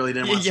that. I really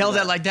didn't want to see that. You yelled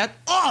at like that?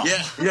 Oh!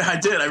 Yeah, I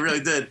did. I really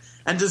did.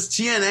 And does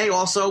TNA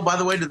also, by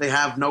the way, do they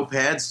have no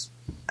pads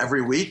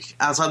every week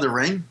outside the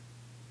ring?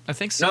 I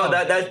think so.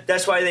 No,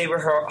 that's why they were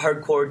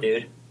hardcore,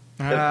 dude.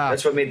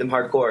 That's what made them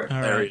hardcore.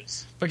 All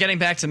right. But getting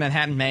back to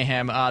Manhattan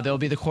Mayhem, there will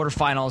be the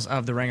quarterfinals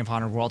of the Ring of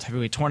Honor World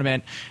Heavyweight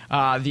Tournament.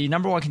 The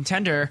number one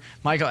contender,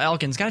 Michael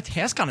Elgin's got a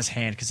task on his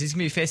hand because he's going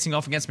to be facing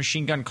off against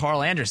Machine Gun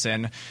Carl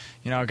Anderson,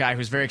 a guy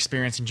who's very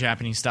experienced in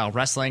Japanese-style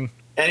wrestling.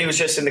 And he was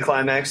just in the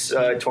Climax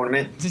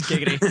tournament.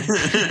 Giggity.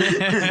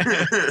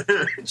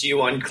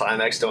 G1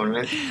 Climax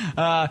tournament.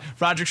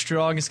 Roderick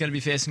Strong is going to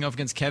be facing off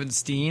against Kevin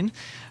Steen.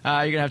 You're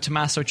going to have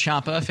Tommaso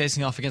Ciampa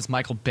facing off against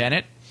Michael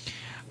Bennett.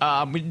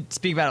 We didn't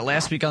speak about it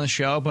last week on the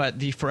show, but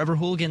the Forever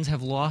Hooligans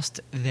have lost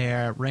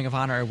their Ring of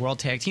Honor World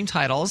Tag Team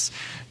titles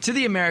to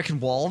the American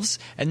Wolves,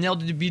 and they'll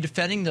be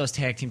defending those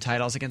tag team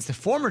titles against the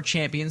former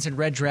champions in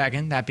Red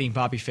Dragon, that being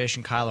Bobby Fish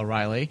and Kyle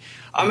O'Reilly.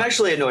 I'm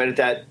actually annoyed at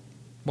that.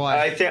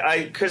 Why?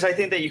 Because I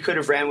think that you could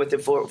have ran with the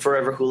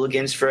Forever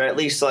Hooligans for at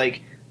least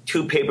like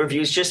 2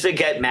 pay-per-views just to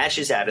get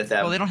matches out of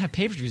them. Well, they don't have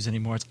pay-per-views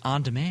anymore. It's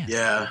on demand.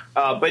 Yeah.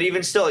 But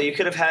even still, you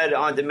could have had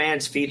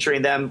on-demands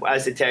featuring them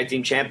as the tag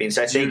team champions.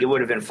 I think it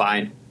would have been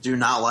fine. Do you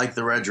not like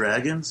the Red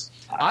Dragons?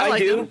 I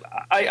do.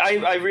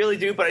 I really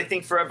do, but I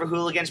think Forever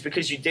Hooligans,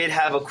 because you did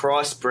have a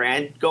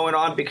cross-brand going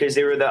on because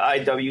they were the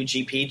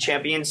IWGP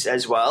champions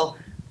as well,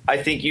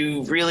 I think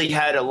you really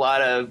had a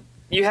lot of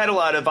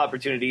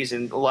opportunities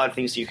and a lot of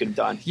things you could have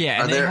done.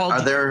 Yeah.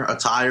 Are their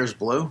attires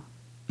blue?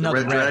 No,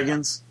 Red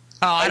Dragons?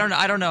 Oh, I don't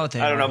know what they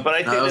are. I don't know, but I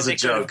think that was a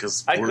joke.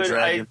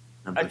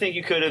 I think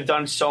you could have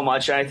done so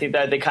much, and I think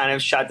that they kind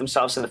of shot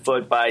themselves in the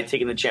foot by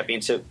taking the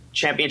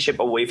championship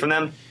away from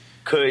them,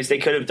 because they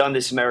could have done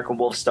this American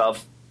Wolf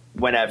stuff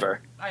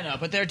whenever. I know,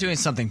 but they're doing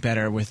something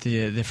better with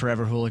the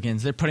Forever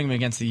Hooligans. They're putting them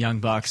against the Young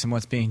Bucks and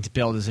what's being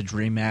billed as a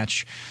dream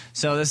match.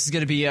 So this is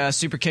going to be a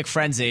Super Kick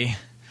Frenzy,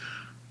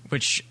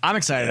 which I'm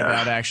excited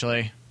about,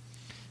 actually.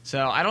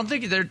 So I don't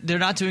think they're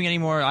not doing any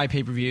more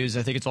pay-per-views.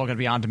 I think it's all going to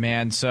be on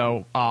demand.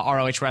 So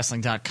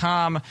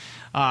ROHWrestling.com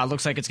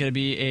looks like it's going to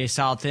be a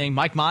solid thing.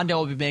 Mike Mondo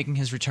will be making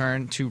his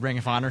return to Ring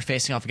of Honor,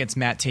 facing off against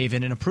Matt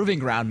Taven in a proving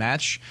ground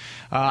match.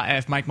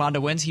 If Mike Mondo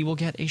wins, he will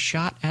get a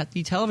shot at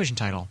the television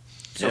title.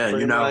 So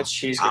pretty much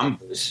he's going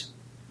to lose.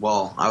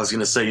 Well, I was going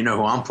to say, you know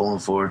who I'm pulling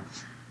for?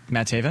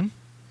 Matt Taven?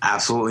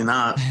 Absolutely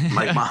not.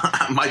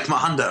 Mike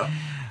Mondo.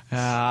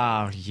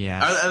 Oh,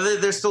 yeah.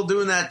 They're still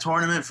doing that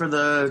tournament for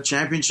the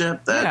championship?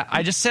 Yeah,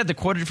 I just said the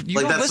quarter.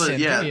 You don't listen,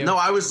 do you? No,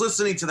 I was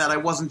listening to that. I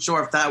wasn't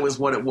sure if that was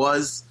what it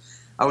was.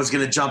 I was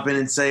going to jump in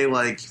and say,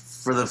 like,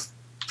 for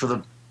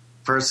the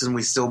person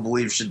we still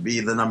believe should be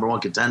the number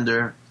one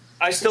contender.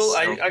 I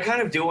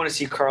kind of do want to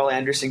see Carl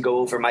Anderson go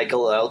over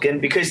Michael Elgin,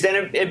 because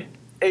then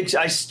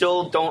I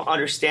still don't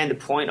understand the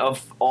point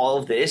of all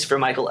of this for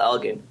Michael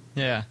Elgin.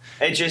 Yeah.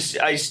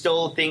 I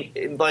still think,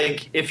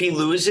 like, if he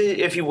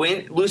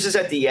loses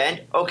at the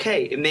end,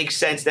 okay, it makes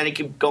sense. Then he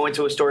could go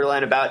into a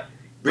storyline about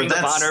Ring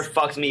of Honor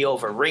fucked me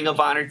over. Ring of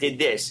Honor did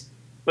this.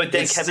 But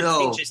then Kevin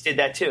Steen just did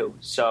that too.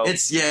 So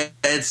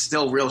it's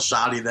still real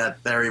shoddy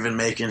that they're even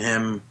making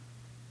him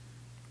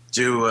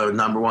do a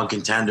number one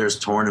contenders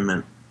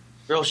tournament.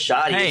 Real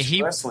shoddy.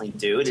 It's wrestling,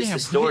 dude. It's the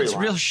storyline. It's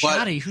real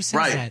shoddy. Who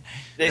says that?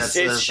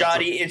 It's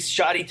shoddy. It's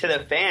shoddy to the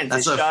fans.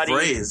 That's shoddy, a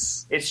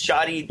phrase. It's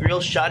shoddy.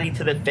 Real shoddy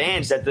to the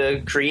fans that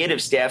the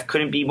creative staff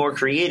couldn't be more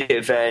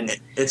creative. And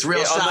it's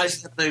real shoddy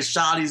that there's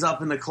shoddies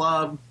up in the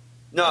club.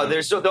 No,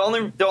 there's the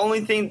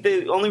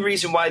only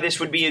reason why this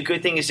would be a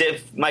good thing is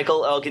if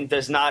Michael Elgin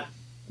does not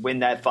win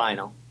that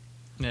final.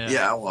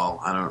 Yeah, well,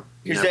 I don't.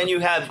 Because then you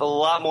have a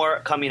lot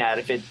more coming out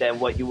of it than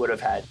what you would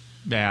have had.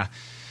 Yeah.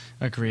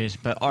 Agreed.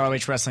 But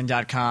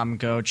ROHWrestling.com,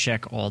 go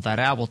check all that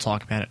out. We'll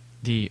talk about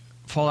the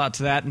fallout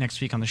to that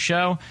next week on the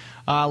show.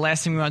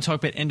 Last thing we want to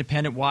talk about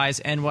independent-wise,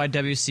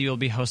 NYWC will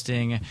be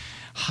hosting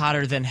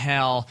Hotter Than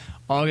Hell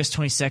August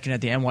 22nd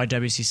at the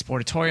NYWC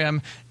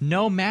Sportatorium.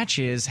 No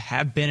matches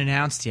have been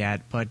announced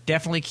yet, but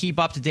definitely keep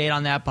up to date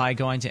on that by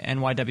going to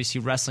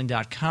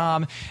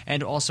nywcwrestling.com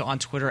and also on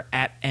Twitter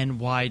at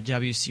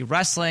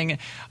NYWCWrestling.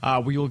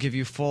 We will give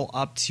you full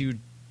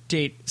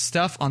up-to-date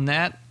stuff on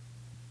that.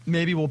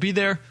 Maybe we'll be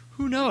there.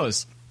 Who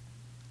knows?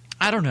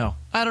 I don't know.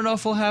 I don't know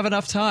if we'll have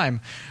enough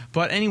time.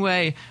 But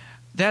anyway,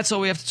 that's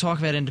all we have to talk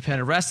about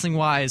independent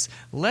wrestling-wise.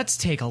 Let's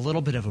take a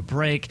little bit of a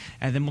break,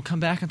 and then we'll come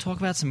back and talk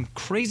about some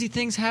crazy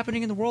things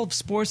happening in the world of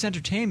sports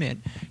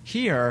entertainment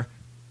here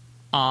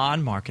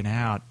on Markin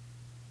Out.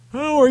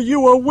 How are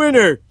you a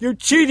winner? You're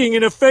cheating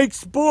in a fake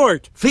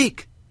sport.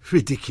 Fake?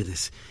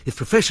 Ridiculous. If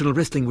professional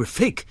wrestling were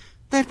fake,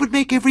 That would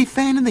make every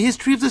fan in the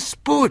history of the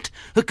sport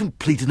a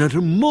complete and utter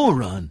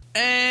moron.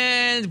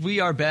 And we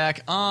are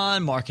back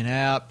on Markin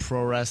Out,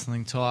 Pro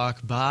Wrestling Talk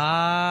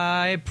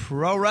by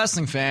Pro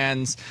Wrestling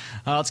fans.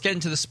 Let's get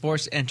into the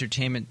sports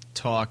entertainment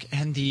talk.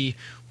 And the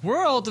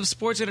world of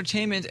sports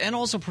entertainment and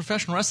also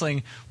professional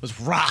wrestling was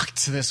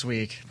rocked this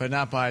week, but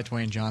not by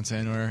Dwayne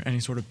Johnson or any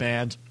sort of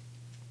band.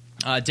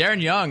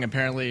 Darren Young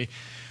apparently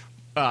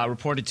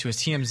reported to a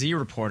TMZ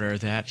reporter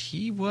that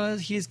he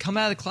has come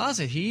out of the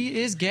closet. He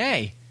is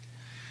gay,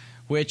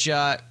 which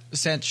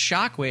sent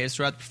shockwaves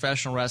throughout the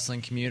professional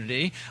wrestling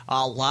community.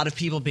 A lot of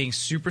people being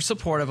super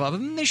supportive of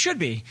him, and they should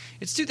be.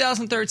 It's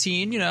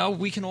 2013. You know,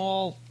 we can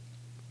all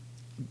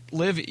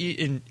live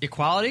in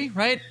equality,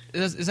 right?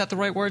 Is that the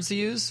right words to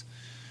use?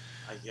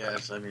 I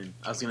guess. I mean,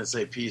 I was going to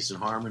say peace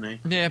and harmony.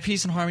 Yeah,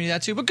 peace and harmony,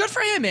 that too. But good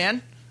for him,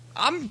 man.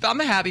 I'm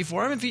happy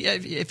for him.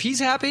 If he's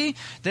happy,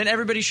 then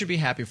everybody should be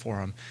happy for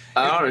him.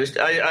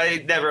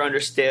 I never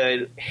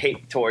understood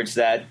hate towards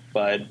that,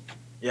 but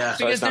yeah,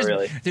 so it's not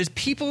really. There's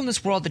people in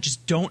this world that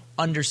just don't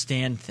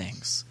understand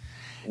things.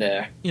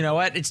 Yeah. You know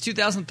what? It's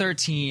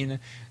 2013.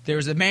 There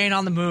was a man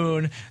on the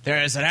moon.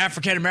 There is an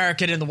African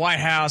American in the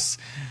White House.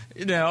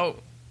 You know,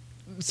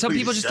 some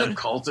people just don't.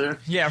 Coulter?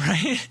 Yeah,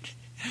 right.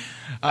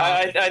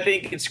 I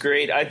think it's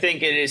great. I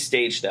think it is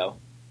staged, though.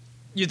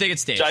 You think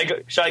it's staged?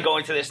 Should I go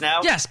into this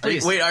now? Yes,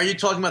 please. Wait, are you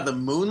talking about the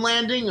moon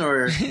landing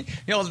or?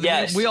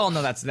 Yes. We all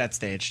know that's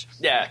staged.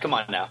 Yeah, come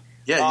on now.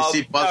 Yeah, you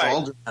see Buzz right.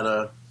 Aldrin at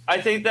a.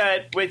 I think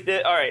that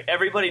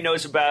everybody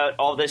knows about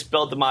all this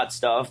Bill DeMott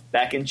stuff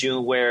back in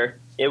June, where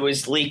it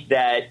was leaked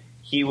that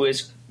he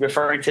was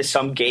referring to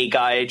some gay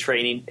guy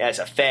training as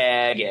a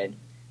fag and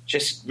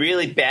just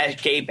really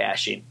bad gay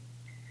bashing.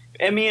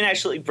 And me and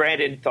actually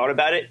Brandon thought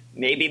about it.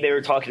 Maybe they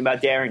were talking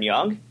about Darren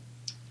Young.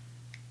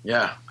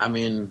 Yeah, I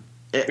mean.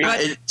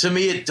 To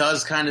me, it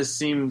does kind of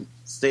seem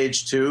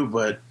staged too,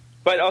 but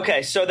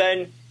okay. So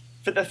then,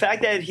 for the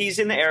fact that he's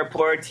in the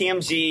airport,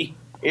 TMZ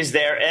is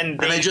there, and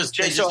they just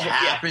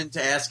happened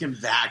to ask him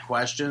that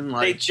question.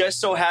 They just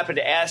so happened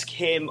to ask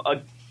him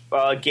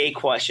a gay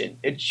question.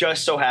 It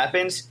just so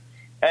happens,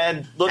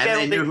 and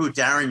they knew who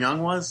Darren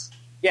Young was.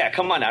 Yeah,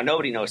 come on now,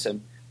 nobody knows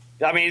him.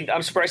 I mean,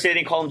 I'm surprised they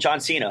didn't call him John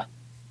Cena.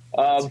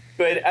 But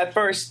at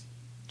first,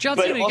 John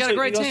Cena, you got a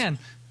great tan.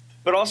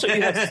 But also,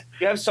 you have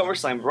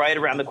SummerSlam right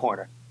around the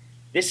corner.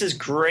 This is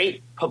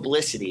great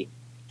publicity.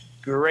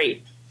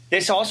 Great.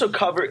 This also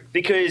covered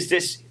because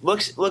this look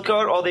at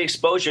all the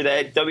exposure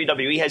that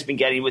WWE has been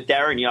getting with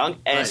Darren Young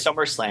and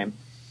SummerSlam.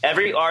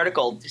 Every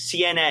article,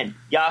 CNN,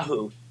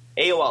 Yahoo,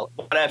 AOL,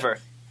 whatever,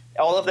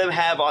 all of them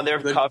have on their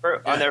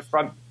cover, on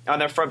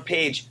their front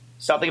page,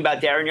 something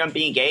about Darren Young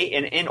being gay,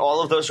 and in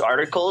all of those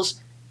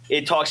articles,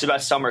 it talks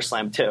about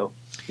SummerSlam too.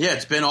 Yeah,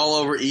 it's been all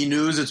over E!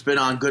 News. It's been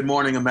on Good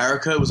Morning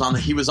America.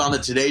 He was on the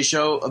Today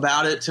Show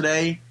about it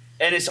today.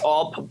 And it's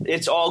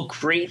all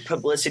great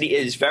publicity.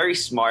 It is very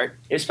smart,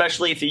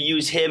 especially if you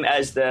use him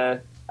as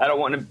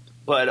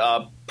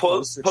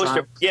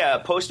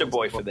poster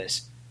boy for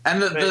this.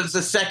 And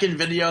the second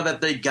video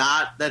that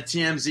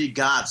TMZ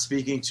got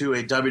speaking to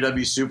a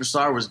WWE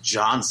superstar was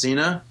John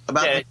Cena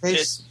about the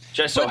case.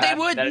 But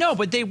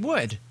they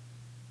would.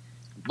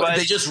 But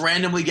they just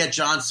randomly get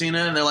John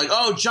Cena and they're like,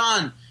 "Oh,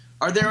 John,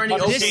 are there any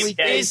openly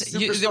gay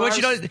superstars?" What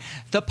you know,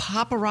 the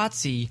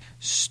paparazzi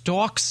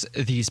stalks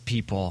these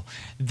people.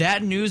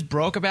 That news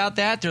broke about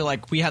that. They're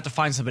like, we have to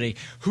find somebody.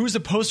 Who's the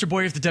poster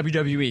boy of the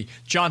WWE?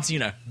 John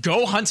Cena.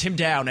 Go hunt him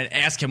down and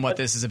ask him what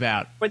this is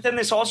about. But then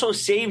this also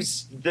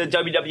saves the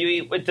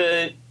WWE with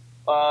the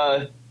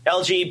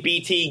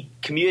LGBT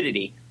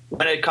community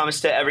when it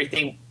comes to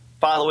everything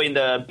following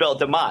the Bill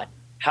DeMott.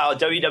 How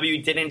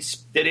WWE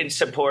didn't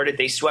support it.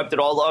 They swept it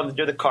all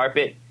under the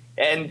carpet.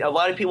 And a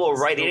lot of people were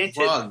writing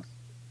into it.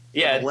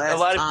 Yeah, a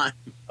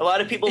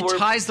lot of people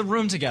ties the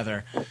room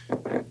together.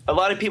 A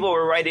lot of people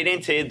were writing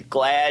into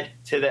glad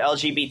to the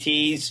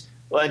LGBTs,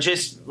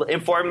 just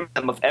informing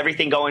them of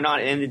everything going on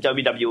in the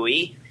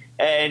WWE.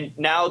 And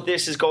now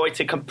this is going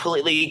to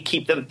completely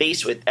keep them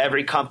faced with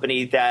every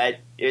company that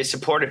is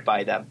supported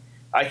by them.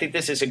 I think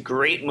this is a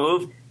great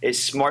move. It's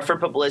smart for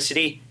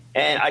publicity,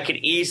 and I could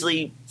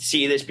easily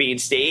see this being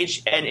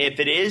staged. And if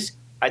it is,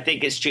 I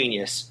think it's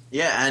genius.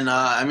 Yeah, and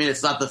I mean,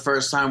 it's not the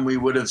first time we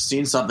would have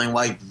seen something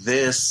like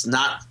this,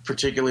 not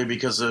particularly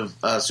because of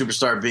a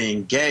superstar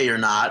being gay or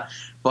not,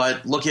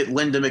 but look at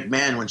Linda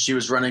McMahon when she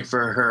was running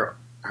for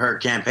her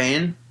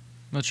campaign.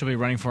 What she'll be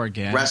running for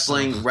again?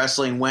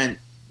 Wrestling went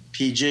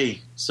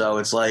PG, so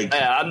it's like...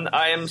 Yeah,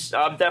 I'm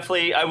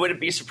definitely... I wouldn't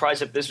be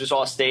surprised if this was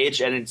all staged,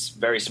 and it's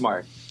very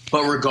smart.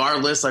 But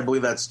regardless, I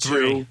believe that's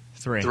two.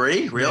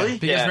 Three. Really? Yeah.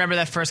 Because remember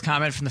that first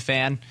comment from the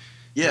fan?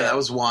 Yeah, that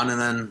was one, and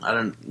then I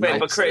don't know. Wait,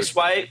 but Chris,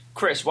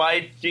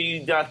 why do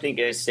you not think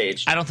it's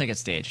staged? I don't think it's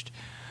staged.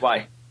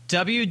 Why?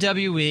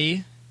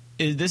 WWE,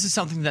 this is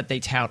something that they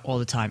tout all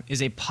the time,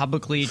 is a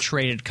publicly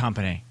traded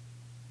company.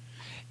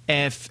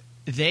 If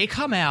they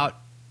come out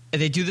and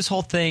they do this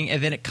whole thing,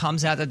 and then it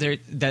comes out that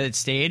it's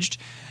staged,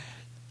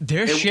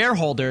 their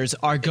shareholders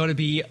are going to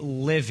be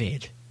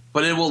livid.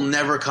 But it will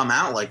never come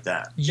out like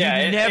that. You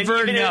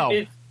never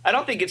know. I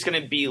don't think it's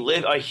going to be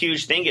a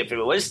huge thing if it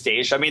was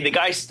staged. I mean, the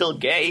guy's still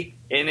gay,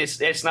 and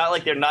it's not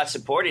like they're not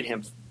supporting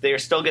him. They're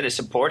still going to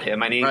support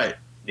him. I mean, Right.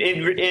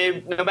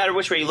 No matter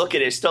which way you look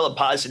at it, it's still a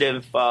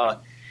positive.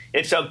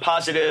 It's a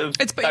positive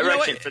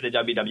direction for the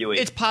WWE.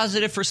 It's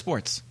positive for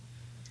sports.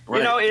 Right.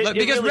 You know, it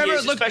Because really remember,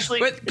 is, look,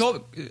 especially.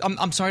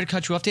 I'm sorry to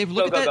cut you off, Dave.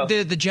 Look at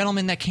the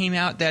gentleman that came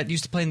out that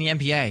used to play in the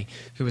NBA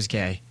who was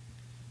gay.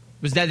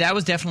 That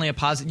was definitely a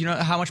positive. You know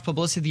how much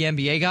publicity the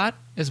NBA got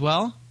as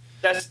well?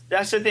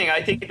 That's the thing.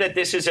 I think that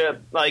this is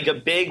a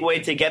big way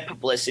to get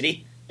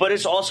publicity, but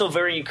it's also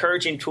very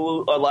encouraging to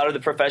a lot of the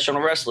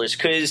professional wrestlers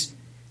because,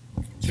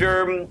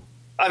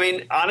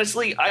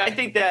 honestly, I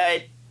think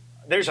that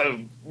there's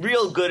a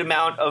real good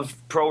amount of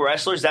pro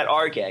wrestlers that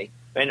are gay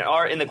and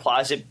are in the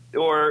closet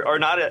or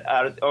are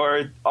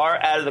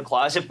out of the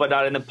closet, but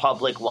not in the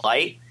public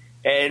light,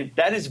 and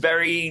that is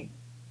very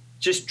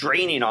just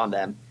draining on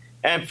them.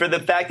 And for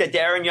the fact that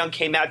Darren Young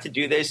came out to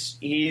do this,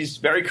 he's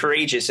very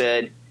courageous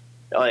and.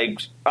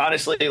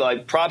 Honestly,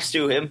 props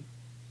to him.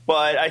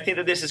 But I think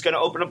that this is going to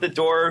open up the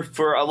door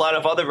for a lot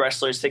of other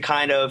wrestlers to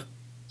kind of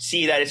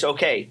see that it's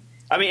okay.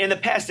 I mean, in the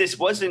past, this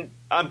wasn't,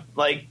 not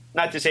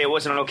to say it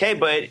wasn't okay,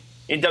 but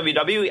in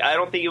WWE, I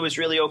don't think it was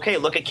really okay.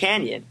 Look at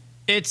Canyon.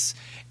 It's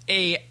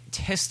a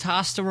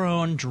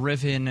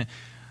testosterone-driven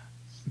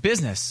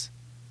business.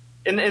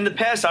 In the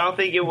past, I don't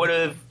think it would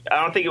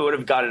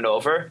have gotten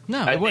over.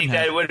 No, I think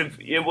that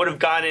it would have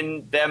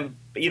gotten them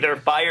either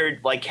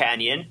fired like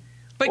Canyon.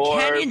 But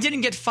Canyon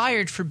didn't get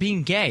fired for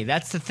being gay.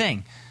 That's the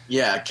thing.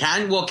 Yeah,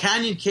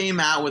 Canyon came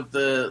out with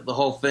the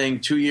whole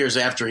thing 2 years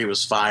after he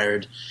was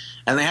fired.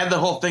 And they had the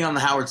whole thing on the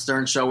Howard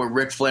Stern show where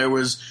Ric Flair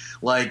was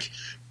like,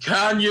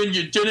 Canyon,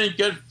 you didn't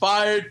get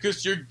fired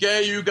because you're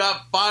gay. You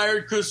got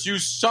fired because you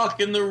suck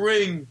in the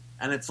ring.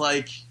 And it's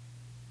like,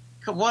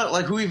 what?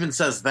 Like, who even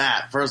says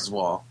that, first of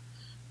all?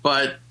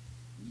 But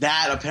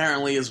that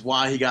apparently is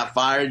why he got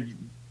fired.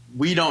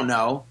 We don't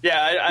know.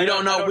 Yeah, we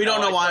don't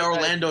know why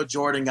Orlando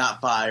Jordan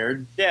got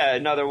fired. Yeah,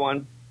 another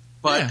one.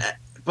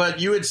 But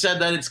you had said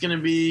that it's going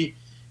to be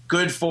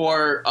good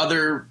for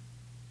other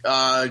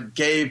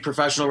gay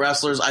professional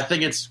wrestlers. I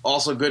think it's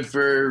also good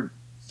for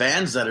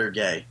fans that are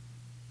gay.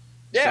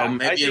 Yeah, so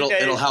maybe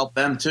it'll help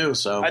them too.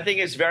 So I think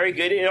it's very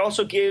good. It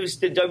also gives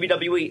the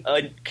WWE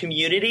a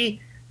community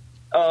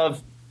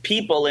of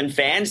people and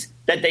fans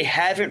that they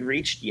haven't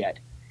reached yet.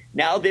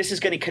 Now this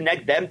is going to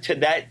connect them to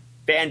that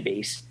fan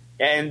base.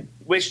 And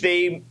which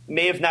they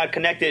may have not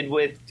connected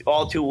with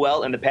all too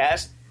well in the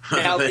past.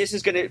 Now this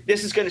is going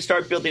to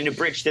start building a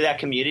bridge to that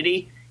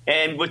community.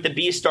 And with the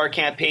Be a Star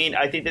campaign,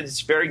 I think that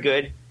it's very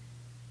good.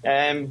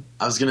 I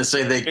was going to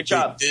say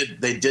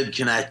they did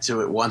connect to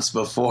it once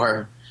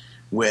before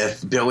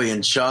with Billy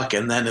and Chuck,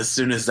 and then as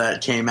soon as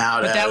that came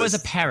out, but that was a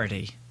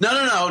parody.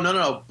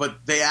 No.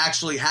 But they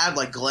actually had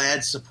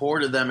Glad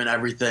supported them and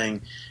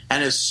everything.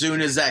 And as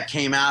soon as that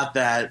came out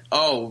that,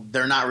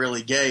 they're not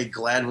really gay,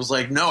 Glad was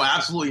like, no,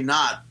 absolutely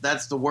not.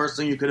 That's the worst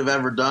thing you could have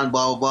ever done,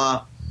 blah, blah,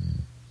 blah.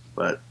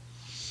 But...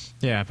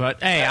 yeah,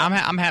 but hey,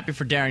 I'm happy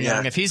for Darren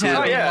Young. If he's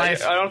happy in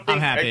life,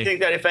 I'm happy. I think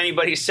that if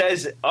anybody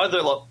says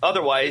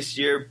otherwise,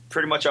 you're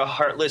pretty much a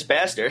heartless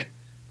bastard.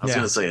 I was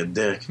going to say a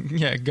dick.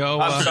 Yeah, go.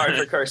 I'm sorry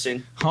for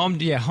cursing. Home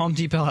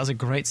Depot has a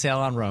great sale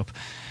on rope.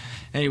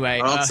 Anyway.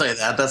 Don't say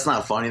that. That's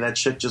not funny. That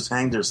chick just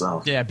hanged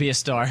herself. Yeah, be a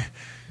star.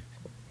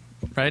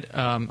 Right?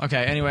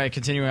 Okay, anyway,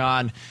 continuing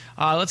on.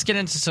 Let's get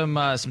into some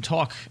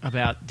talk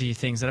about the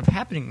things that are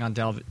happening on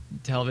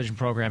television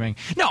programming.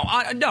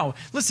 No,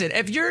 listen,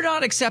 if you're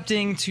not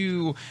accepting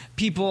to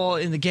people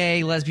in the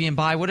gay, lesbian,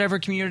 bi, whatever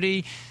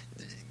community,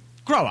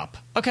 grow up,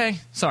 okay?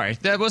 Sorry,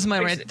 that wasn't my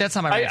rant. That's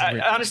not my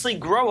rant. I honestly,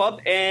 grow up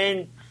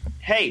and,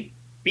 hey,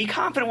 be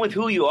confident with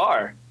who you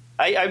are.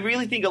 I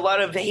really think a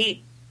lot of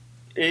hate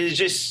is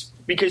just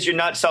because you're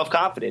not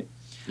self-confident.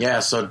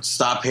 Yeah, so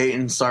stop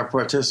hating, start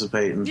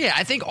participating. Yeah,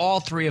 I think all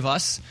three of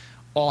us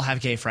all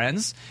have gay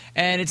friends,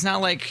 and it's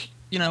not like,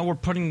 we're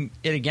putting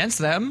it against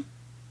them.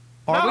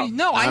 Are we?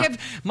 No, I have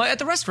at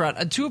the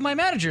restaurant, two of my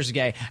managers are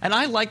gay, and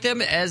I like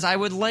them as I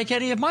would like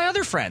any of my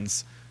other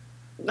friends.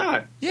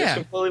 No, it's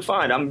completely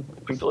fine. I'm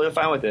completely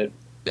fine with it.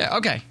 Yeah,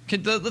 okay.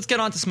 Let's get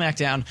on to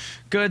SmackDown.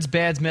 Goods,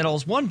 bads,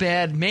 middles. One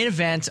bad, main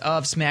event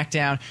of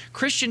SmackDown.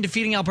 Christian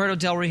defeating Alberto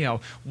Del Rio.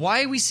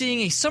 Why are we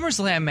seeing a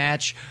SummerSlam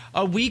match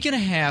a week and a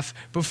half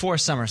before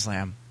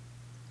SummerSlam?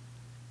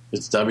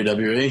 It's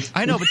WWE.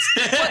 I know, but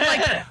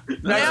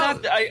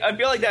I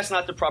feel like that's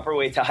not the proper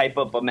way to hype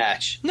up a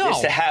match. No. Is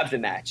to have the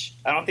match.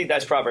 I don't think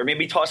that's proper.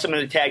 Maybe toss them in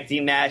a tag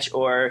team match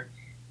or...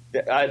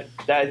 I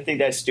think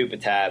that's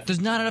stupid to have. There's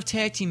not enough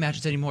tag team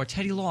matches anymore.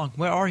 Teddy Long,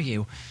 where are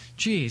you?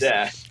 Jeez.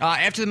 Yeah.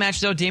 After the match,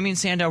 though, Damien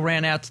Sandow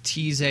ran out to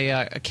tease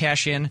a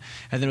cash-in, and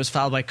then it was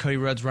followed by Cody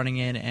Rhodes running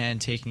in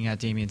and taking out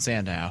Damien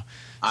Sandow.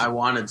 I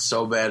wanted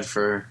so bad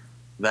for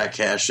that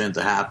cash-in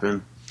to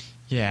happen.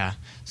 Yeah.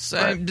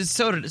 So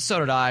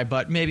did I,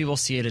 but maybe we'll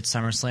see it at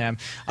SummerSlam.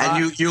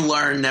 And you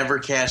learn never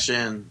cash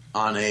in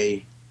on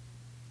a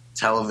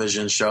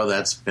television show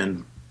that's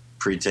been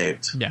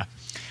pre-taped. Yeah.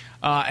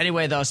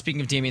 Anyway, though,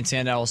 speaking of Damian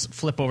Sandow, let's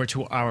flip over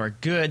to our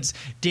goods.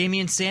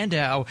 Damian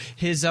Sandow,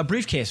 his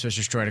briefcase was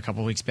destroyed a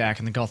couple weeks back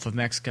in the Gulf of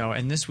Mexico,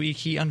 and this week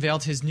he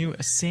unveiled his new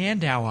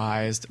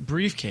Sandowized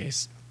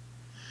briefcase.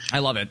 I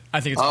love it.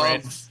 I think it's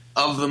great.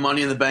 Of the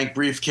Money in the Bank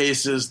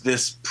briefcases,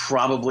 this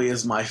probably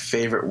is my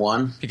favorite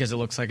one. Because it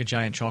looks like a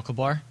giant chocolate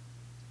bar?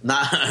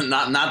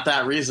 Not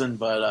that reason,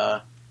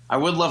 but I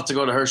would love to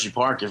go to Hershey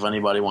Park if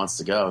anybody wants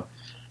to go.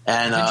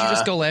 And didn't you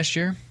just go last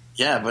year?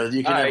 Yeah, but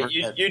you can never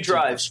you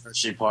drive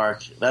Hershey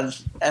Park.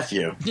 That's F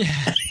you.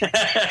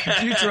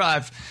 Yeah. You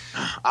drive.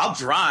 I'll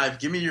drive.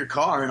 Give me your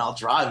car and I'll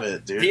drive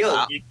it, dude.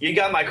 Deal. You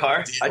got my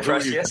car. I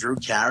trust you. Drew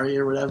Carey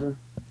or whatever.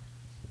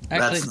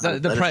 Actually,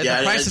 the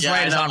Price is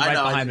Right is on right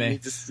behind me.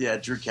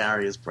 Drew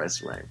Carey is Price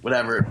is Right.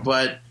 Whatever.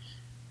 But,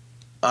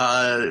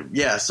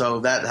 so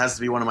that has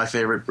to be one of my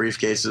favorite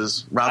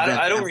briefcases.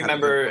 I don't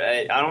remember.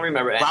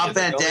 Rob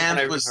Van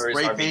Dam was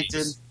spray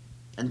painted,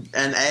 and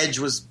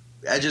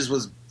Edges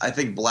was I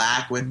think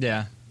black with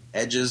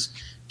edges.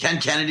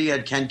 Ken Kennedy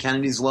had Ken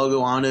Kennedy's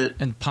logo on it,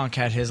 and Punk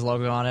had his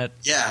logo on it.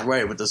 Yeah,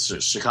 right, with the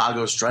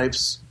Chicago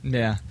stripes.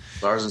 Yeah,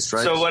 stars and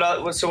stripes. So what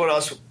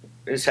else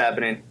is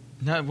happening?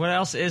 No, what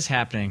else is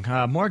happening?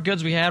 More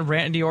goods. We had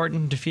Randy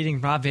Orton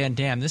defeating Rob Van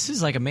Dam. This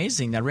is like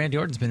amazing that Randy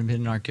Orton's been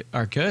in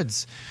our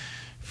goods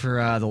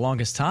for the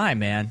longest time,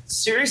 man.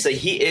 Seriously,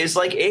 he is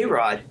like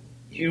A-Rod.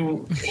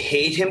 You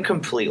hate him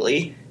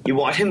completely. You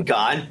want him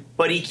gone,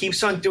 but he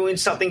keeps on doing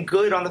something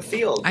good on the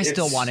field. I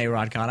still want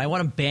A-Rod gone. I want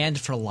him banned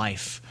for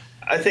life.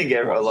 I think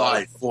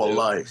A-Rod for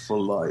life.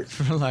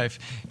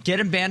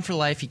 Get him banned for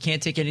life. He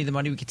can't take any of the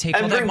money. We can take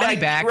and all that money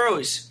back. Pete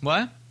Rose.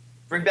 What?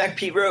 Bring back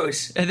Pete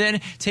Rose. And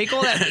then take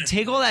all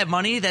that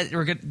money that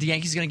the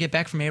Yankees are going to get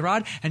back from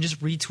A-Rod and just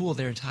retool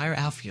their entire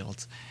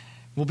outfield.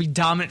 We'll be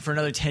dominant for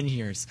another 10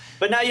 years.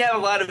 But now you have a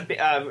lot of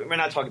we're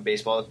not talking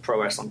baseball, it's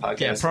pro wrestling podcast.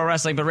 Yeah, pro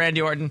wrestling, but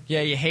Randy Orton,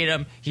 you hate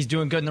him. He's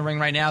doing good in the ring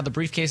right now. The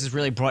briefcase has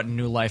really brought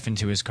new life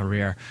into his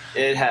career.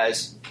 It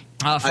has.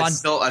 I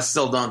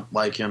still don't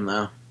like him,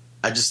 though.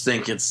 I just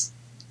think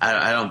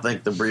I don't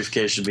think the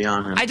briefcase should be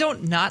on him. I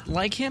don't not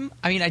like him.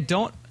 I mean,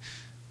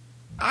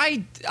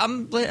 I'm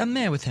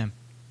mad with him.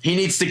 He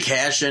needs to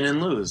cash in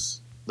and lose.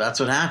 That's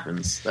what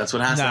happens. That's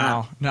what has to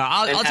happen. No,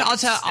 I'll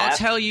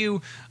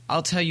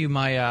tell you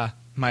my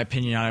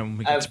opinion on it when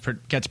we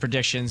get to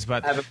predictions.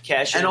 But have a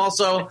cash in and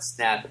also and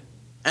snap.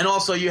 And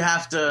also,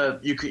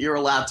 you're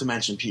allowed to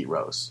mention Pete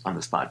Rose on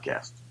this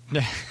podcast.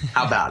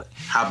 How about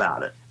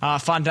it?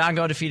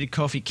 Fandango defeated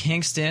Kofi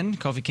Kingston.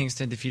 Kofi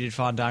Kingston defeated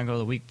Fandango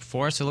the week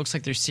before, so it looks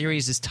like their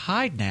series is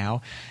tied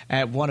now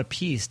at 1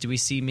 apiece. Do we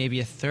see maybe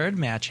a third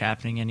match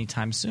happening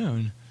anytime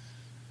soon?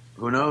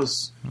 Who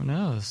knows?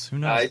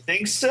 I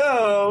think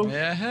so.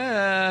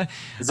 Yeah.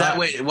 Is that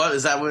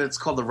what it's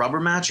called? The rubber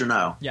match or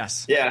no?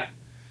 Yes. Yeah.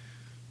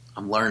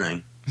 I'm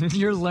learning.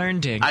 You're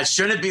learning. I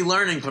shouldn't be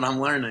learning, but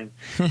I'm learning.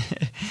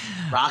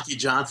 Rocky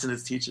Johnson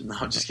is teaching. No,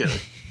 I'm just kidding.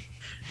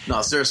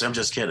 No, seriously, I'm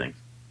just kidding.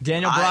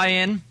 Daniel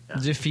Bryan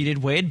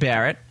defeated Wade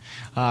Barrett,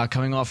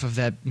 coming off of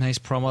that nice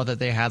promo that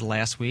they had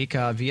last week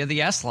via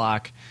the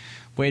S-Lock.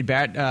 Wade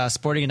Barrett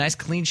sporting a nice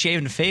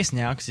clean-shaven face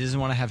now because he doesn't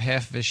want to have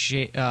half of his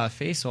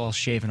face all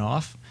shaven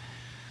off.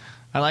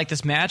 I like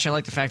this match. I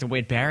like the fact that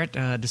Wade Barrett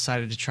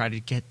decided to try to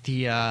get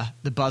the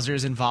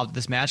buzzers involved in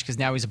this match because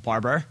now he's a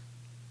barber.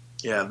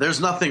 Yeah, there's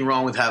nothing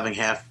wrong with having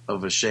half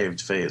of a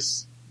shaved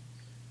face.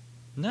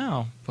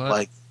 No,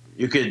 but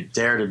you could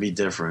dare to be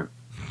different.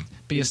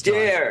 Be a star.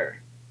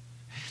 Dare.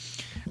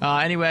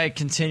 Anyway,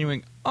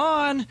 continuing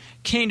on,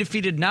 Kane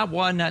defeated not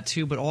one, not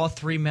two, but all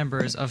three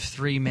members of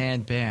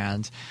three-man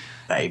band.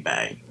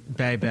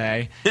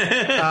 Bay.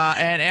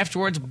 And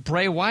afterwards,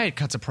 Bray Wyatt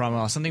cuts a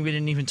promo. Something we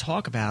didn't even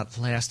talk about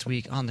last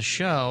week on the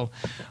show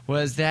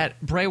was that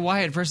Bray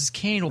Wyatt versus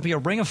Kane will be a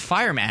Ring of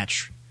Fire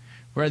match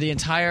where the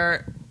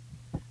entire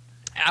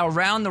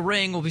around the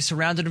ring will be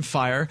surrounded in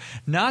fire,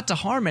 not to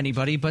harm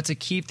anybody, but to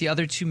keep the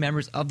other two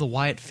members of the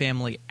Wyatt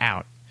family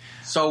out.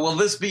 So will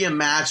this be a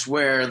match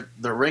where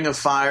the ring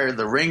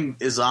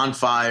is on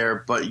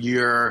fire, but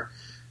you're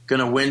going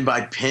to win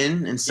by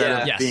pin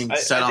instead of being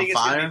set on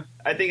fire?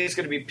 I think it's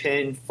going to be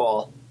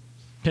pinfall.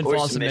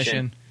 Pinfall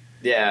submission.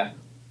 Yeah.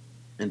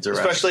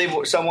 Interesting.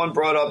 Especially someone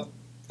brought up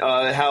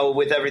how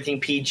with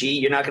everything PG,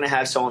 you're not going to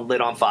have someone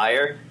lit on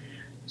fire.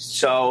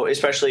 So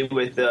especially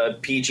with the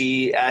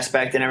PG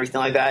aspect and everything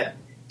like that.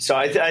 So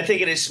I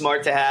think it is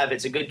smart to have.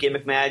 It's a good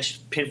gimmick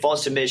match, pinfall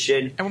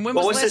submission. And when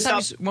was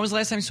the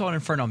last time you saw an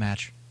Inferno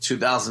match?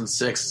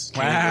 2006.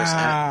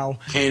 Wow.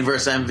 Kane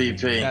versus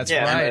MVP. That's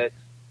right.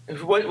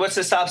 What's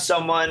to stop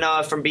someone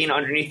from being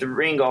underneath the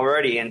ring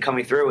already and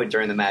coming through it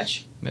during the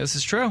match? This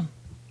is true.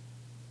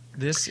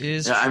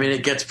 I mean,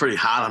 it gets pretty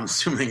hot, I'm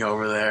assuming,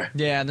 over there.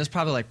 Yeah, and there's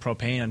probably like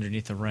propane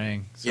underneath the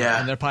ring. So,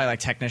 and there are probably like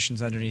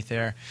technicians underneath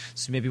there.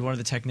 So maybe one of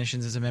the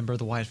technicians is a member of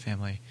the Wyatt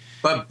family.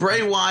 But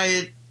Bray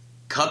Wyatt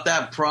cut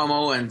that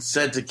promo and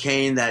said to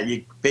Kane that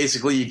you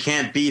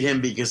can't beat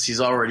him because he's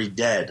already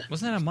dead.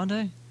 Wasn't that on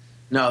Monday?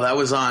 No, that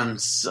was on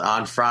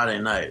Friday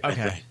night.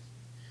 Okay.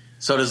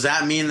 So does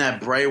that mean that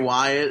Bray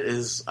Wyatt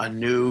is a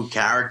new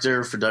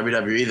character for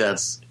WWE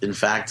that's in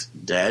fact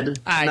dead?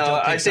 I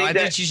don't think so. I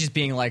think she's just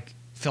being like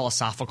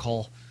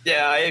philosophical.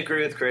 Yeah, I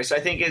agree with Chris. I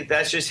think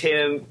that's just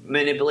him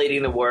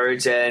manipulating the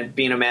words and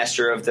being a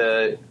master of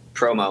the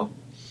promo.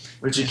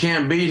 But you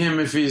can't beat him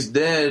if he's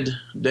dead,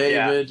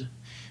 David. Yeah.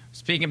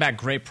 Speaking about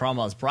great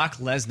promos, Brock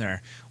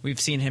Lesnar,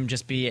 we've seen him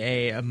just be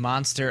a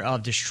monster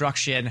of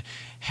destruction,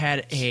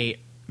 had a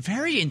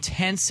very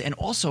intense and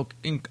also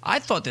I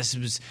thought this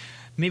was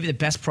maybe the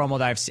best promo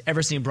that I've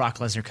ever seen Brock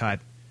Lesnar cut.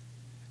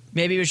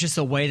 Maybe it was just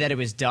the way that it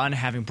was done,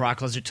 having Brock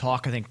Lesnar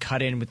talk and then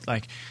cut in with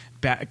like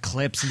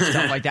clips and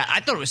stuff like that. I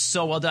thought it was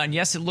so well done.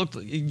 Yes,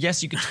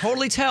 you could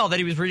totally tell that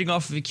he was reading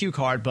off of a cue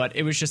card, but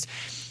it was just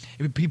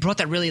he brought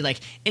that really like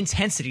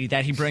intensity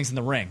that he brings in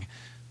the ring.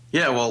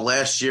 Yeah, well,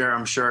 last year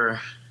I'm sure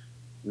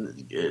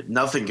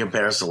nothing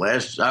compares to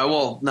last.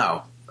 Well,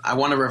 no. I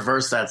want to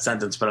reverse that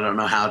sentence, but I don't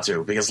know how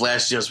to, because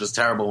last year's was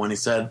terrible when he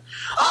said,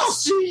 "I'll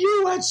see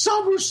you at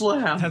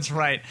SummerSlam." That's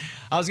right.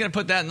 I was going to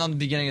put that on the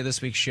beginning of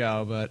this week's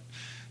show, but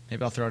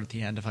maybe I'll throw it at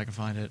the end if I can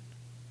find it.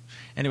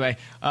 Anyway,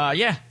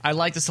 yeah, I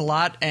like this a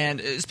lot,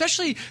 and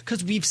especially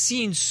because we've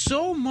seen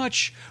so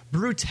much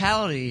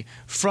brutality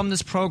from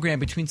this program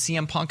between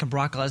CM Punk and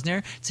Brock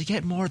Lesnar. To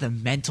get more of the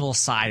mental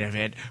side of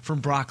it from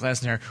Brock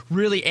Lesnar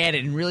really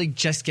added and really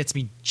just gets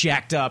me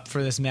jacked up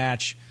for this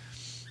match.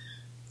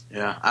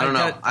 Yeah, I don't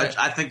know.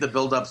 I think the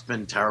build-up's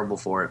been terrible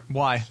for it.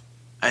 Why?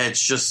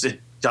 It's just it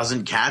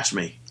doesn't catch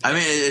me. I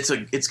mean,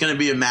 it's going to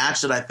be a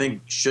match that I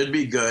think should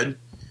be good.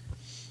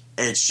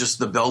 It's just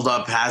the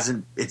build-up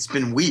hasn't – it's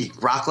been weak.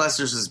 Brock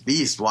Lesnar's this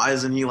beast. Why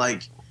isn't he,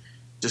 like,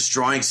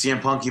 destroying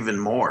CM Punk even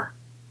more?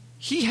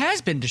 He has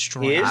been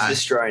destroying him. He is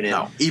destroying him.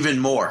 No, even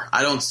more.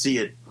 I don't see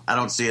it. And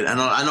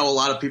I know a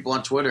lot of people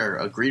on Twitter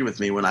agreed with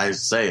me when I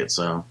say it,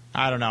 so.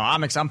 I don't know.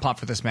 I'm pumped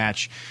for this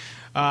match.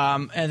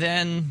 And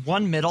then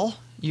one middle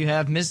 – you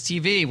have Miz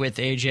TV with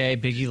AJ,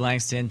 Biggie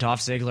Langston, Dolph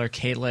Ziggler,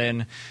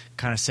 Caitlyn,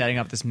 kind of setting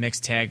up this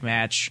mixed tag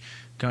match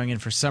going in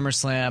for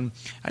SummerSlam.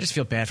 I just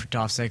feel bad for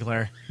Dolph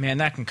Ziggler. Man,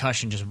 that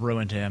concussion just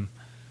ruined him.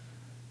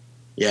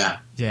 Yeah.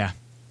 Yeah.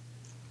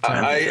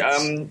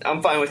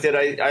 I'm fine with it.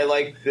 I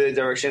like the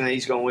direction that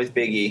he's going with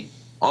Biggie.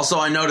 Also,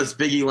 I noticed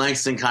Biggie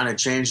Langston kind of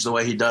changed the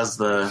way he does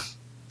the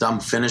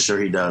dumb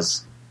finisher he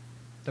does.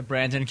 The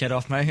Brandon, get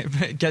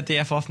the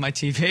F off my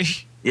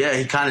TV. Yeah,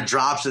 he kind of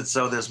drops it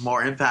so there's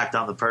more impact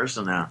on the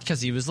person now. Because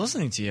he was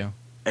listening to you.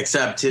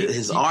 Except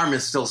his arm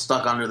is still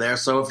stuck under there,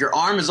 so if your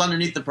arm is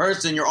underneath the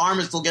person, your arm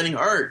is still getting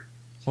hurt.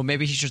 Well,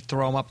 maybe he should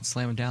throw him up and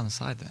slam him down the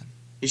side then.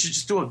 He should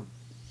just do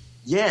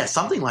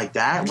something like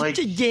that.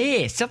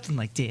 Yeah, something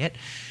like that.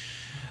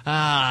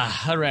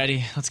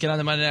 Alrighty. Let's get on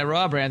to Monday Night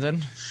Raw,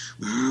 Brandon.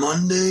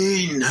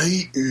 Monday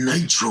Night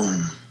Nitro.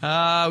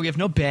 We have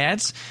no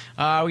bads.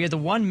 We have the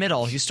one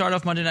middle. You start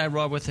off Monday Night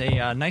Raw with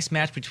a nice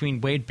match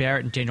between Wade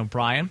Barrett and Daniel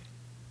Bryan.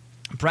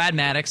 Brad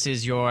Maddox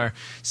is your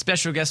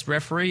special guest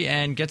referee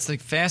and gets the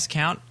fast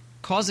count,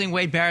 causing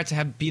Wade Barrett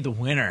to be the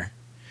winner.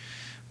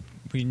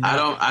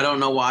 I don't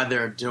know why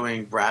they're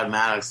doing Brad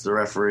Maddox the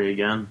referee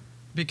again.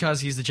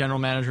 Because he's the general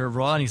manager of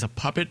Raw and he's a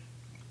puppet.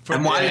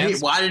 And why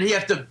did he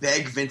have to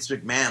beg Vince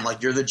McMahon?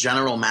 Like, you're the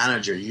general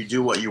manager. You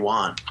do what you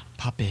want.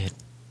 Puppet.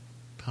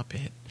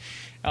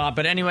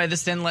 But anyway,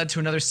 this then led to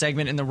another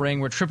segment in the ring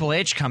where Triple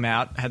H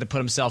had to put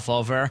himself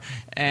over,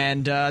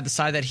 and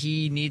decide that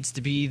he needs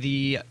to be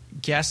the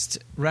guest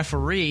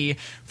referee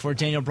for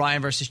Daniel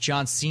Bryan versus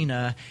John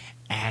Cena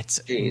at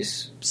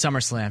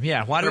SummerSlam.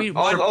 Yeah, why do we...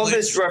 All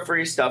this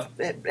referee stuff.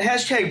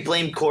 Hashtag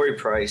blame Corey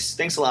Price.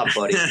 Thanks a lot,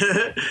 buddy.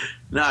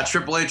 Nah,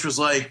 Triple H was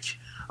like...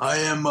 I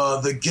am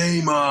the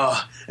game,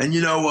 and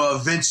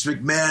Vince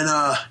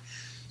McMahon,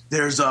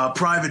 there's a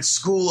private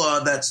school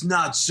that's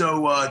not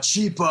so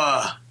cheap.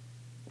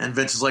 And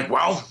Vince is like,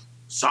 well,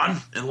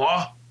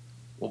 son-in-law,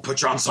 we'll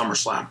put you on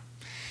SummerSlam.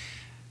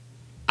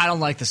 I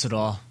don't like this at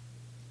all.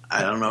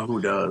 I don't know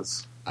who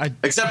does.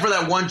 Except for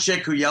that one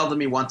chick who yelled at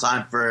me one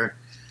time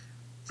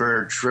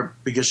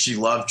because she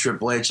loved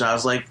Triple H. I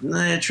was like,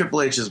 nah,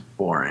 Triple H is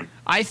boring.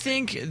 I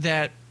think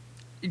that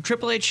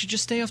Triple H should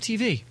just stay off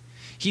TV.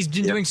 He's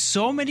been doing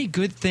so many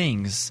good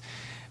things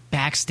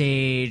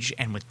backstage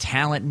and with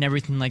talent and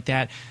everything like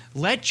that.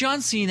 Let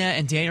John Cena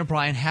and Daniel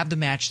Bryan have the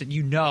match that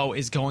you know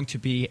is going to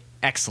be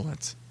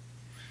excellent.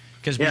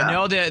 Because we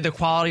know the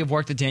quality of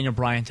work that Daniel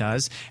Bryan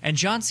does. And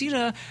John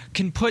Cena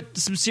can put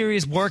some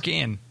serious work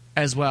in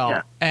as well.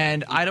 Yeah.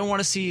 And I don't want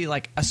to see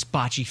like a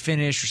spotchy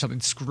finish or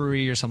something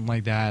screwy or something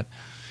like that.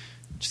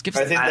 Just give.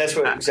 I think that's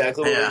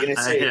exactly what we're going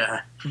to see.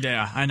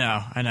 Yeah, I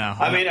know.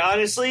 I mean,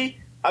 honestly...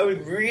 I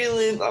would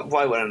really –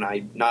 why wouldn't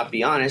I not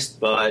be honest?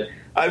 But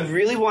I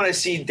really want to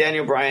see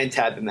Daniel Bryan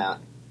tap him out.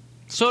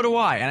 So do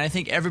I, and I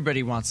think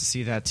everybody wants to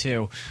see that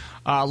too.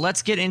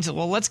 This kind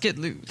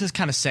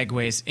of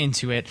segues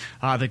into it.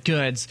 The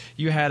goods.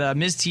 You had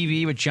Miz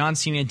TV with John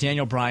Cena and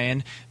Daniel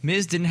Bryan.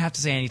 Miz didn't have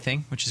to say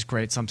anything, which is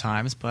great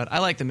sometimes, but I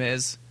like the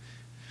Miz.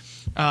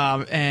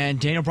 And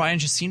Daniel Bryan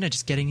and Cena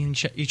just getting in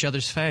each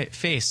other's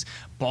face.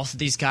 Both of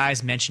these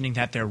guys mentioning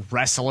that they're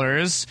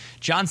wrestlers.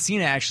 John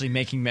Cena actually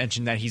making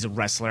mention that he's a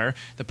wrestler.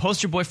 The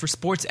poster boy for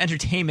sports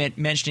entertainment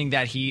mentioning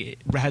that he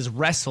has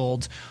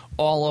wrestled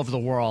all over the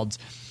world.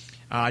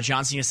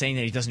 John Cena saying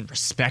that he doesn't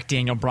respect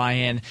Daniel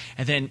Bryan.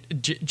 And then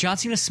John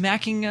Cena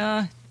smacking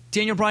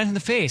Daniel Bryan in the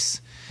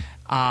face,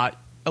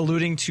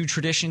 alluding to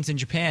traditions in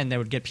Japan that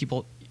would get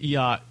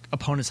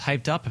opponents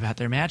hyped up about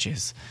their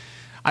matches.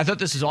 I thought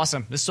this was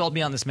awesome. This sold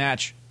me on this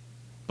match.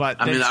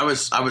 But I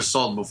was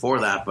sold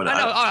before that, but I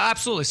know,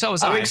 absolutely. So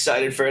was I. I'm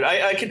excited for it.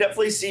 I could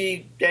definitely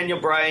see Daniel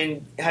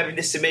Bryan having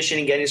the submission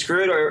and getting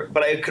screwed,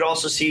 but I could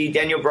also see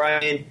Daniel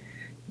Bryan,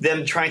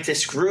 them trying to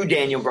screw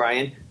Daniel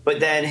Bryan, but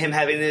then him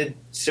having the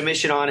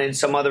submission on and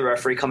some other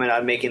referee coming out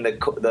and making the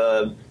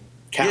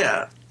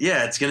count.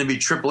 Yeah. It's going to be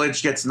Triple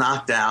H gets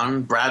knocked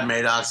down, Brad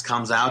Maddox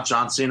comes out,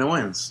 John Cena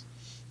wins.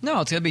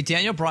 No, it's going to be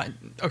Daniel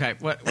Bryan. Okay,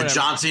 and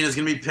John Cena's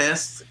going to be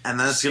pissed, and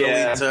then it's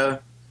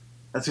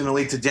going to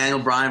lead to Daniel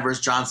Bryan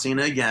versus John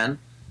Cena again.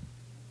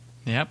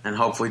 Yep. And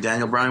hopefully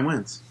Daniel Bryan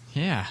wins.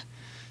 Yeah.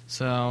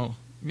 So,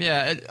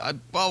 yeah.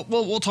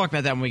 We'll talk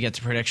about that when we get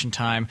to prediction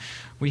time.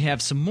 We have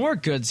some more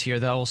goods here,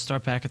 though. We'll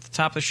start back at the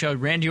top of the show.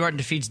 Randy Orton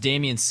defeats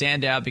Damian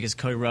Sandow because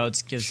Cody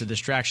Rhodes gives the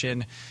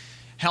distraction,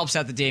 helps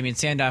out the Damian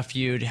Sandow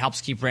feud,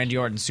 helps keep Randy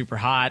Orton super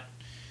hot,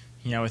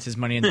 with his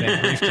Money in the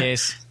Bank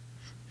briefcase.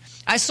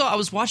 I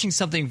was watching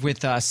something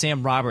with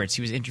Sam Roberts.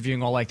 He was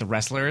interviewing all the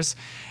wrestlers,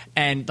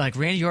 and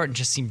Randy Orton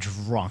just seemed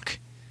drunk.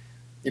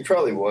 He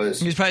probably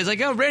was. He was probably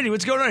like, "Oh, Randy,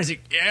 what's going on?" He's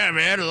like, "Yeah,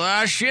 man, a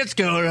lot of shit's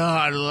going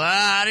on, a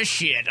lot of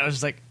shit." I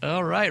was like,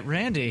 "All right,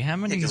 Randy, how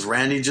many?" Because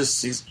Randy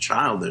he's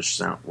childish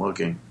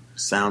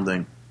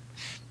sounding.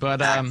 But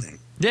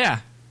yeah,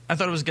 I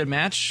thought it was a good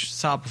match,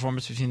 solid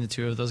performance between the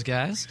two of those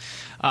guys.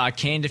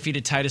 Kane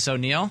defeated Titus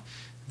O'Neil.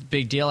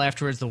 Big deal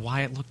afterwards. The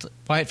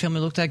Wyatt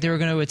family looked like they were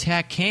going to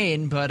attack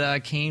Kane,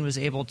 but Kane was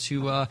able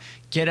to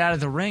get out of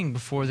the ring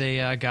before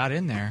they got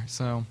in there.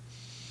 So,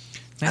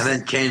 and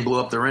then Kane blew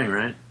up the ring,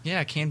 right?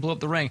 Yeah, Kane blew up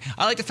the ring.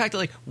 I like the fact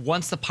that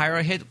once the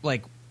pyro hit,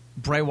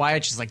 Bray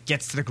Wyatt just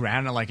gets to the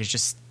ground and is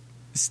just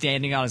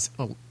standing on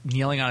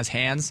kneeling on his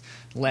hands,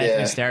 laughing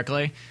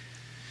hysterically.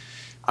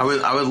 I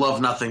would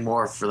love nothing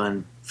more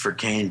for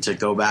Kane to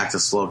go back to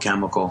Slow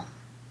Chemical.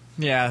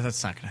 Yeah,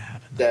 that's not going to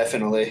happen.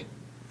 Definitely.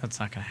 That's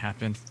not going to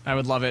happen. I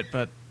would love it,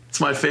 but... It's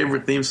my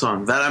favorite theme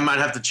song. That I might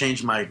have to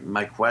change my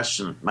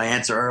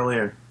answer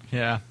earlier.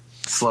 Yeah.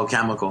 Slow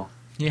Chemical.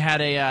 You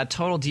had a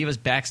Total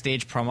Divas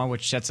backstage promo,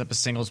 which sets up a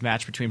singles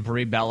match between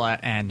Brie Bella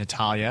and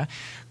Natalya.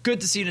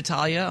 Good to see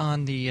Natalya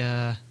on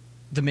the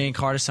main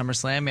card of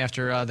SummerSlam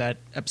after that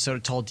episode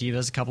of Total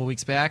Divas a couple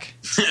weeks back.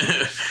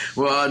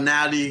 Well,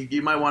 Natty,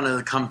 you might want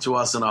to come to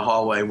us in a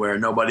hallway where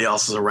nobody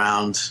else is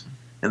around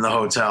in the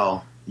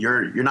hotel.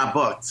 You're not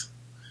booked.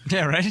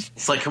 Yeah, right?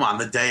 It's come on,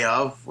 the day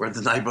of or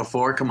the night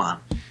before? Come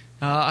on.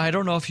 I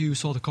don't know if you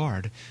sold a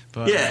card.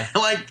 But, yeah,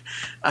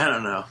 I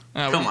don't know.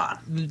 Come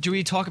on. Do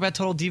we talk about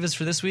Total Divas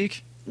for this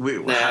week?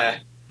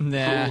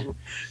 Nah.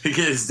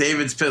 Because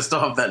David's pissed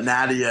off that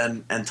Natty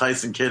and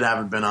Tyson Kidd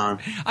haven't been on.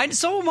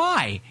 So am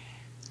I.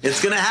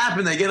 It's going to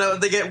happen. They get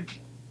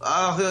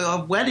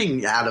a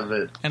wedding out of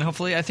it. And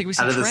hopefully, I think we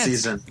see out of Trent. the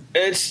season.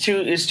 It's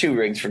too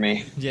rigged for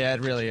me. Yeah, it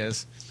really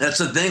is. That's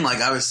the thing.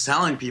 I was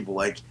telling people,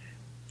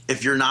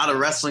 if you're not a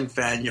wrestling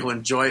fan, you'll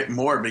enjoy it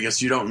more because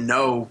you don't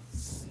know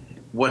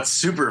what's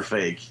super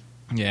fake.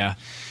 Yeah,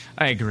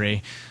 I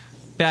agree.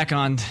 Back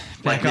on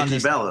Nikki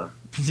Bella.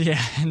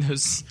 Yeah, and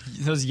those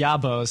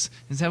yabos.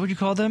 Is that what you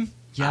call them?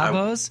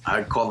 Yabos?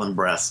 I call them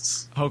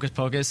breasts. Hocus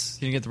Pocus.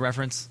 You didn't get the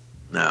reference?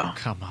 No.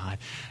 Come on.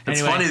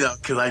 It's funny, though,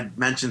 because I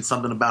mentioned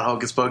something about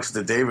Hocus Pocus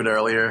to David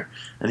earlier,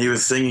 and he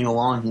was singing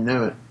along. He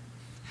knew it.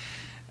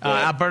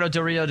 Alberto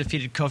Del Rio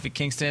defeated Kofi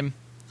Kingston.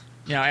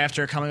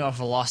 After coming off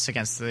a loss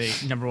against the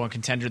number one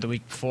contender the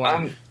week before.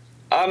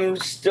 I want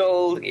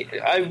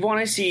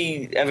to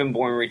see Evan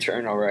Bourne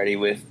return already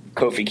with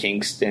Kofi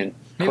Kingston.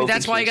 Maybe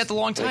that's why he got the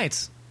long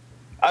tights.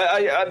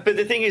 But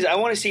the thing is, I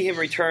want to see him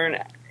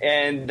return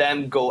and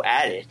them go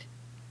at it.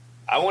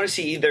 I want to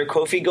see either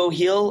Kofi go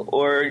heel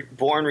or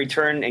Bourne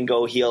return and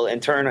go heel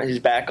and turn his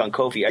back on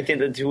Kofi. I think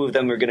the two of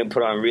them are going to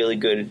put on a really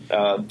good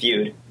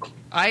feud.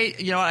 I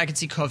can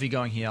see Kofi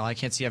going heel. I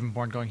can't see Evan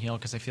Bourne going heel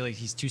because I feel like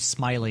he's too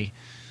smiley.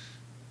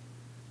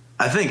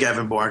 I think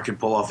Evan Bourne can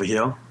pull off a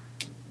heel.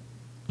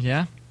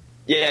 Yeah?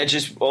 Yeah,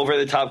 just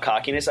over-the-top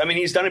cockiness. I mean,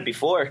 he's done it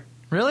before.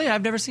 Really?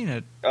 I've never seen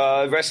it.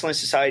 Wrestling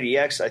Society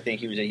X, I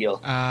think he was a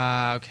heel.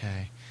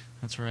 Okay.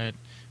 That's right.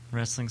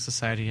 Wrestling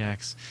Society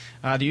X.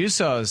 The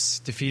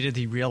Usos defeated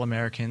the Real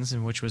Americans,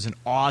 in which was an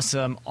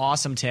awesome,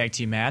 awesome tag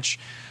team match.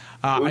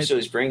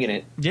 Usos bringing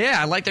it. Yeah,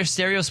 I like their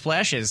stereo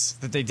splashes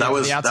that they did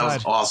on the outside. That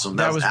was awesome.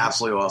 That was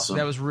absolutely awesome.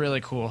 That was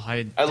really cool.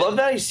 I love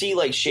that I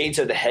see shades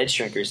of the head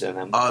shrinkers in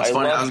them. Oh, it's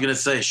funny. I was going to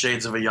say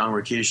shades of a young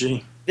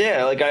Rikishi.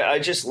 Yeah, I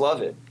just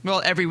love it.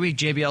 Well, every week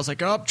JBL's like,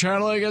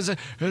 channeling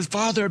his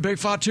father, Big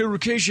Fatu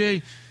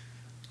Rikishi.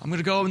 I'm going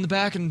to go in the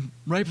back and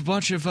rape a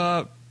bunch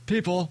of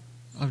people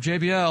of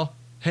JBL.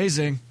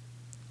 Hazing.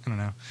 I don't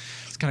know.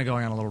 kind of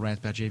going on a little rant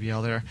about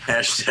JBL there.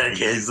 Hashtag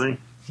hazing.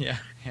 Yeah,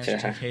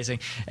 hashtag hazing.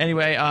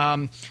 Anyway,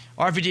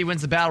 RVD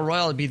wins the Battle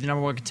Royal to be the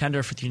number one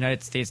contender for the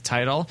United States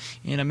title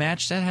in a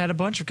match that had a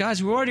bunch of guys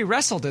who already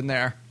wrestled in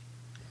there.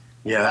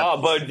 Yeah.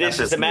 But this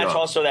is the match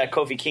also that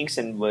Kofi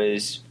Kingston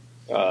was...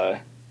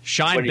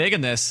 Shine big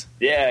in this.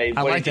 Yeah,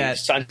 I like that.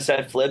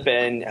 Sunset flip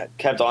and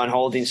kept on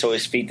holding so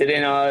his feet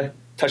didn't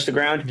touch the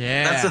ground.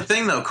 Yeah. That's the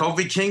thing, though.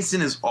 Kofi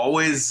Kingston is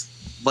always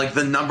like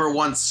the number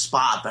one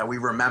spot that we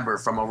remember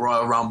from a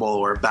Royal Rumble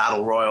or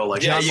Battle Royal.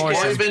 Like, John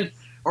Morrison.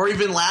 or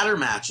even ladder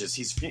matches.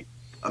 He's amazing.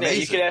 Yeah,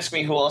 you could ask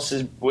me who else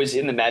was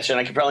in the match, and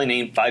I could probably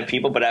name 5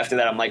 people, but after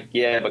that I'm like,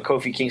 yeah, but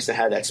Kofi Kingston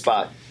had that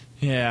spot.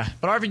 Yeah,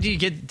 but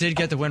RVD did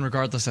get the win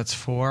regardless. That's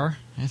 4,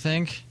 I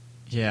think.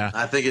 Yeah.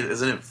 I think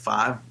isn't it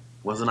 5?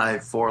 Wasn't I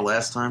 4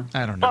 last time?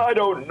 I don't know. I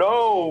don't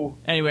know.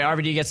 Anyway,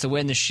 RVD gets the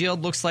win. The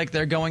Shield looks like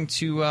they're going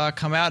to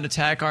come out and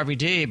attack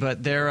RVD,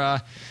 but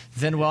they're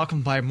then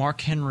welcomed by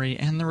Mark Henry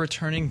and the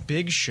returning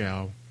Big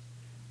Show.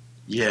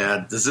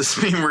 Yeah, does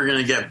this mean we're going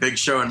to get Big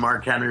Show and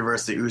Mark Henry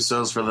versus the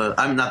Usos for the...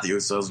 I'm not the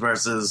Usos,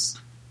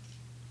 versus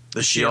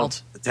the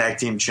Shield, the Tag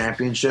Team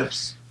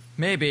Championships?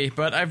 Maybe,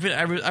 but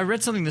I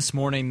read something this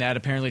morning that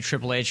apparently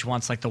Triple H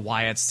wants like the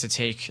Wyatts to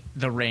take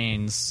the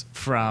reins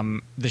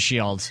from the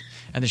Shield,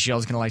 and the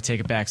Shield's going to like take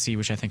a back seat,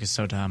 which I think is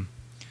so dumb.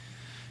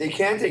 They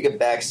can take a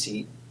back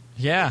seat.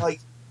 Yeah. Why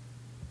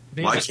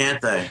can't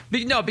they?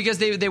 No, because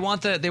they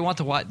want the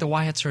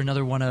Wyatts are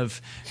another one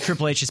of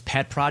Triple H's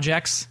pet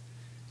projects.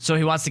 So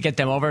he wants to get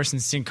them over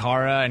since Sin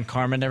Cara and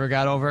Karma never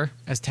got over,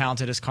 as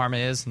talented as Karma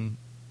is. And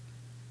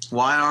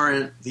why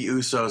aren't the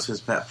Usos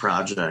his pet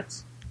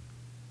project?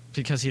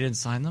 Because he didn't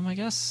sign them, I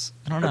guess?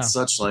 I don't know. That's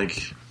such like...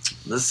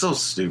 This is so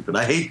stupid.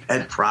 I hate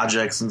pet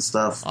projects and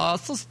stuff. Oh,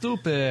 it's so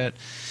stupid.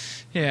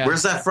 Yeah.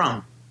 Where's that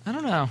from? I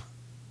don't know.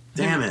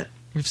 Damn it.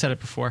 We've said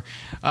it before.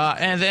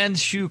 And then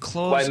to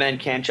close... Why men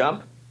can't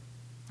jump?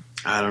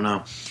 I don't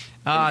know.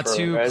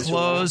 To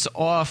close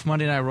off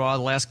Monday Night Raw,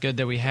 the last good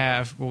that we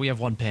have... Well, we have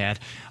one bad.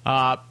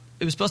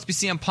 It was supposed to be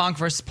CM Punk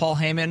versus Paul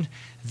Heyman.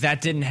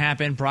 That didn't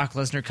happen. Brock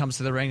Lesnar comes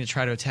to the ring to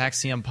try to attack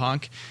CM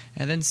Punk.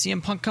 And then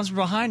CM Punk comes from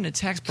behind and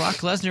attacks Brock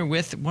Lesnar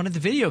with one of the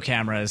video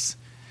cameras.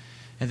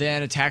 And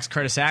then attacks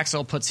Curtis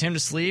Axel, puts him to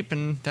sleep,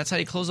 and that's how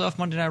you close off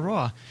Monday Night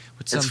Raw.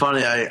 It's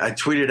funny. I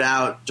tweeted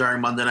out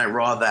during Monday Night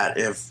Raw that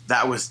if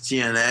that was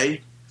TNA,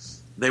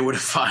 they would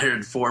have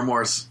fired four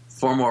more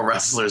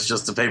wrestlers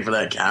just to pay for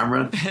that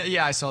camera.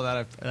 Yeah, I saw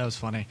that. That was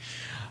funny.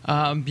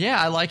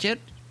 Yeah, I like it.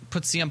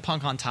 Put CM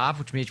Punk on top,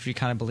 which makes me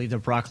kind of believe that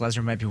Brock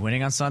Lesnar might be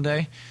winning on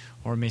Sunday.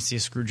 Or may see a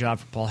screw job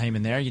from Paul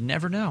Heyman there. You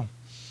never know.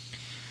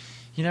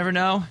 You never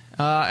know.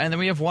 And then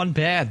we have one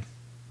bad.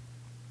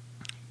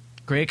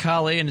 Great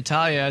Khali and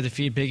Natalya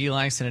defeat Biggie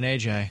Langston and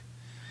AJ.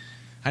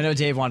 I know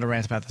Dave wanted to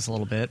rant about this a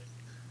little bit.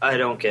 I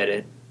don't get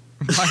it.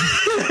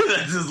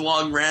 That's his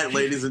long rant,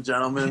 ladies and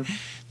gentlemen.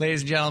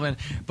 Ladies and gentlemen.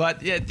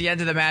 But at the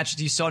end of the match,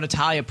 you saw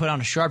Natalya put on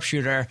a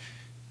sharpshooter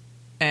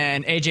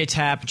and AJ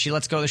tap, and she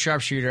lets go of the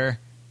sharpshooter.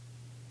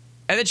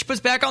 And then she puts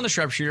back on the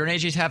sharpshooter, and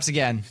AJ taps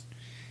again.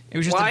 It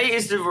was just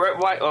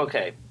why?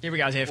 Okay. Here we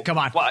go, Dave. Come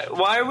on.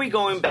 Why are we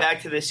going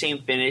back to the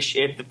same finish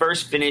if the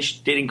first finish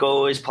didn't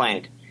go as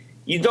planned?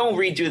 You don't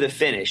redo the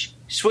finish.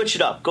 Switch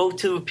it up. Go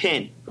to a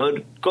pin.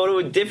 Go to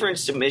a different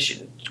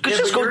submission.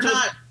 Just go to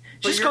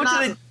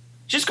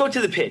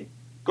the pin.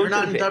 You're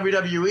not in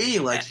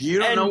WWE. Like, you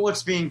don't know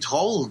what's being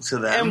told to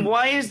them. And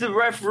why is the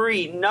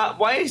referee not?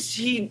 Why is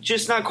he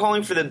just not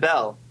calling for the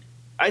bell?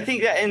 I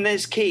think that in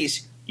this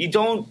case, you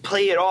don't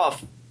play it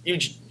off. You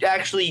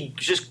actually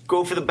just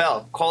go for the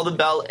bell. Call the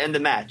bell, end the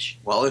match.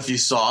 Well, if you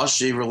saw,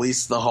 she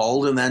released the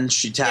hold and then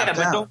she tapped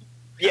out.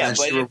 If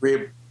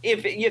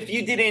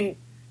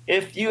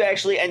you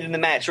actually ended the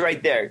match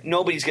right there,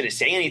 nobody's going to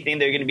say anything.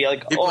 They're going to be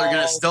like, people are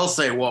going to still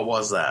say, what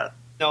was that?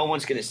 No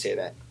one's going to say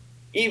that.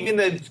 Even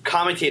the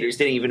commentators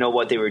didn't even know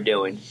what they were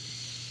doing.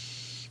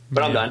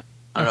 But I'm done.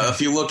 I don't know.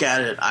 If you look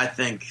at it, I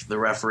think the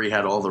referee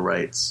had all the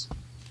rights.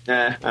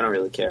 I don't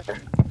really care.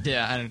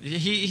 Yeah,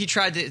 he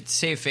tried to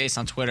save face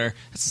on Twitter.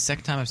 That's the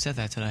second time I've said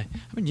that today.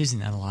 I've been using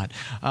that a lot.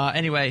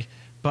 Anyway,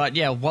 but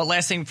yeah, one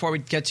last thing before we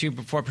get to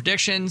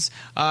predictions.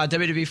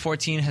 WWE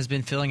 14 has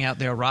been filling out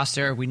their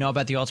roster. We know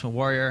about the Ultimate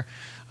Warrior.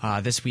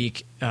 This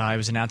week, it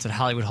was announced that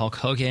Hollywood Hulk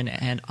Hogan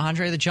and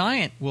Andre the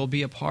Giant will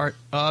be a part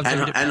of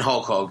and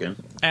Hulk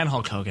Hogan. And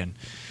Hulk Hogan.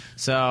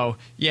 So,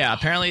 yeah,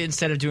 apparently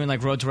instead of doing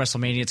like Road to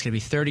WrestleMania, it's going to be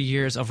 30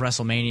 years of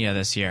WrestleMania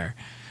this year.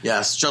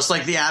 Yes, just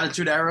like the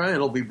Attitude Era,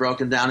 it'll be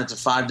broken down into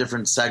 5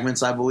 different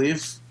segments, I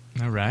believe.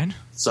 All right.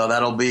 So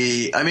that'll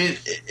be... I mean,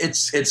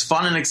 it's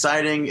fun and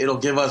exciting. It'll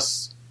give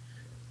us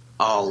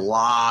a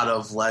lot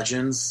of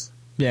legends.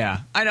 Yeah,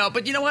 I know,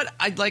 but you know what?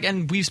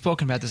 And we've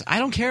spoken about this. I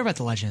don't care about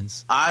the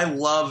legends. I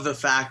love the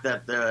fact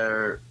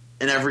that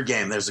in every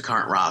game there's a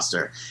current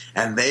roster.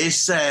 And they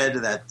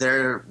said that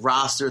their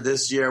roster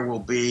this year will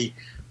be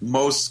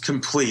most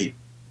complete,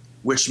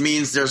 which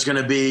means there's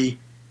going to be...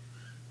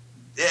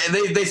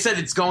 They said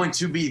it's going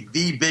to be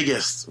the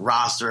biggest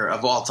roster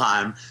of all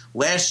time.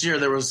 Last year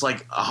there was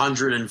like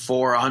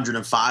 104,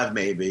 105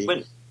 maybe.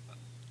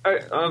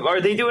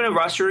 Are they doing a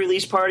roster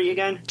release party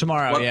again?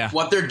 Tomorrow, yeah.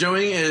 What they're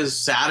doing is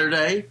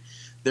Saturday,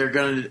 they're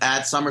going to,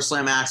 at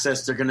SummerSlam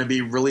Access, they're going to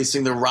be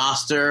releasing the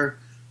roster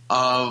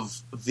of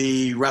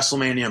the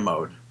WrestleMania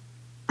mode.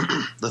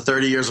 The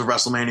 30 years of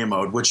WrestleMania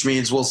mode, which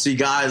means we'll see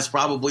guys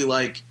probably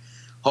like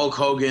Hulk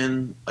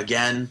Hogan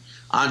again,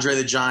 Andre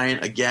the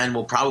Giant again.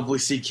 We'll probably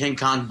see King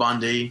Kong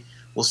Bundy.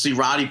 We'll see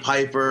Roddy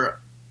Piper.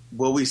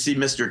 Will we see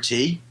Mr.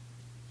 T?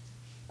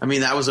 I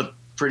mean, that was a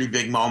pretty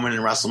big moment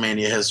in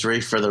WrestleMania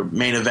history for the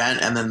main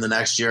event, and then the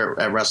next year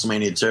at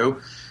WrestleMania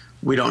 2.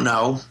 We don't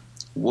know.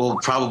 We'll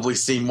probably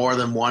see more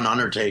than one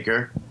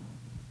Undertaker.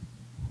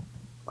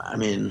 I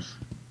mean...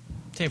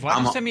 Dave, why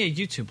did you send me a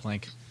YouTube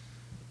link?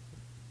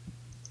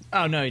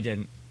 Oh, no, you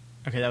didn't.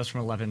 Okay, that was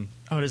from 11...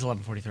 Oh, it is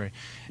 11:43.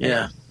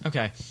 Yeah.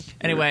 Okay.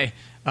 Anyway,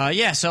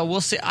 so we'll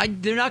see.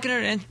 They're not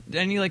going to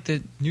any, like,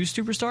 the new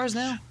superstars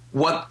now?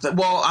 Well,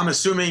 I'm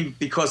assuming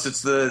because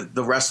it's the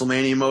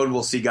WrestleMania mode,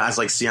 we'll see guys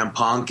like CM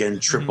Punk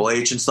and Triple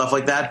H and stuff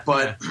like that.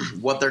 But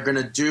what they're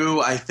going to do,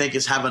 I think,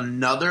 is have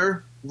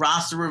another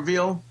roster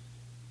reveal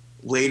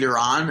later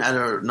on at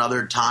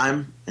another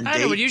time and date. I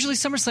know, but usually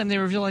SummerSlam they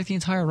reveal like the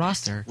entire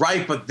roster.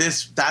 Right, but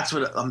that's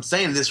what I'm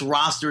saying. This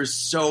roster is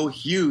so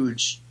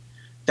huge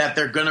that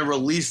they're going to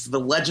release the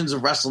Legends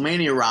of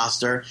WrestleMania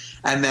roster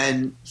and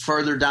then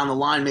further down the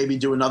line maybe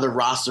do another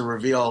roster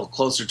reveal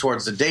closer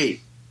towards the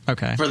date.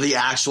 Okay. For the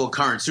actual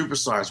current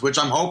superstars, which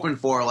I'm hoping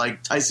for,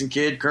 like Tyson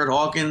Kidd, Kurt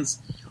Hawkins,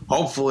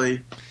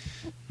 hopefully.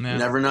 Yeah. You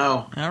never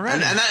know. All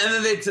right. And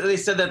then they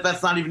said that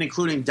that's not even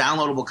including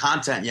downloadable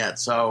content yet.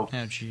 So, oh,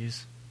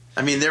 jeez.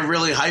 I mean, they're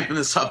really hyping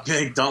this up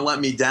big. Don't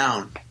let me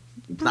down.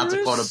 Bruce. Not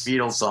to quote a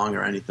Beatles song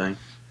or anything.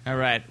 All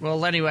right.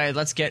 Well, anyway,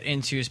 let's get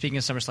into, speaking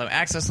of SummerSlam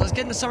Access, let's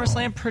get into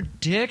SummerSlam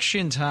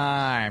prediction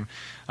time.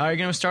 You're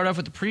going to start off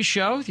with the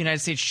pre-show. The United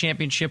States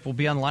Championship will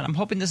be on the line. I'm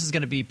hoping this is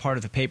going to be part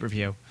of the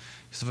pay-per-view.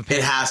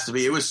 It has to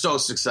be. It was so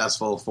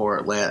successful for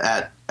it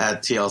at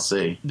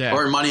TLC. Yeah.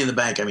 Or Money in the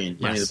Bank, Money in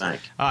the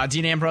Bank.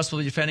 Dean Ambrose will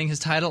be defending his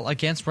title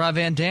against Rob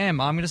Van Dam.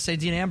 I'm going to say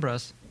Dean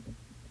Ambrose.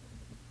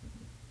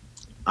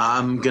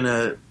 I'm going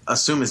to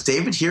assume, is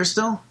David here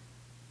still?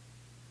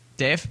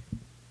 Dave?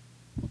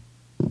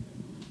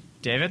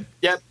 David?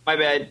 Yep, my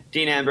bad.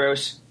 Dean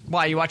Ambrose.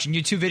 Why, you watching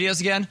YouTube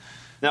videos again?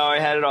 No, I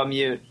had it on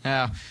mute.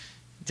 Oh.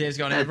 Dave's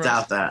going Ambrose? I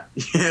doubt that.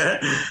 Yeah,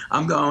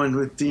 I'm going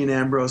with Dean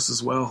Ambrose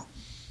as well.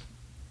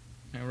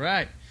 All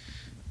right.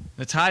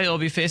 Natalya will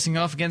be facing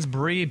off against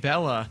Brie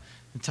Bella.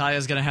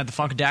 Natalya's going to have the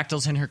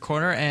Funkadactyls in her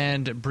corner,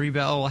 and Brie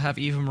Bella will have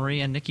Eva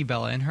Marie and Nikki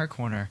Bella in her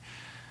corner.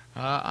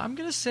 I'm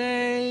going to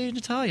say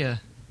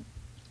Natalya.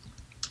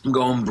 I'm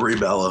going Brie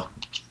Bella.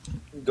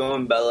 I'm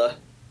going Bella.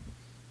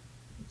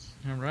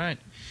 All right.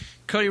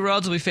 Cody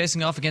Rhodes will be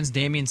facing off against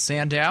Damian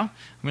Sandow. I'm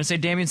going to say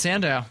Damian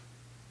Sandow.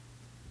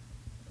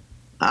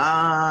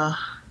 I'm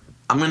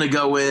going to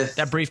go with...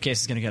 That briefcase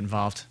is going to get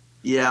involved.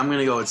 Yeah, I'm going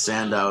to go with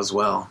Sandow as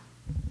well.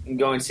 I'm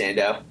going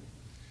Sandow.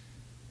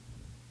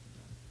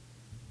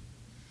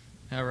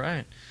 All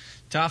right.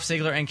 Dolph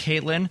Ziggler and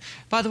Caitlyn.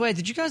 By the way,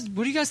 what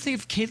do you guys think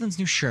of Caitlyn's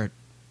new shirt?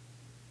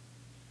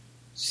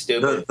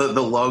 Stupid.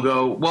 The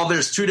logo. Well,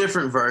 there's two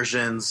different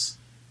versions.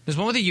 There's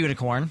one with a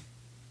unicorn.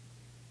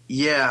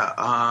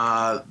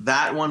 Yeah,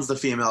 that one's the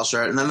female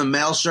shirt. And then the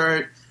male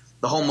shirt,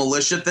 the whole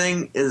militia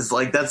thing, is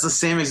like, that's the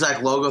same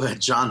exact logo that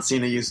John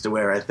Cena used to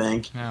wear, I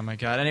think. Oh, my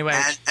God. Anyway.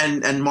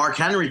 And Mark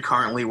Henry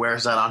currently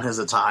wears that on his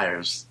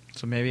attires.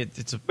 So maybe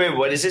it's a... Wait,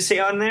 what does it say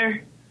on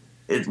there?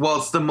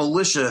 It's the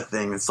militia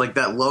thing. It's like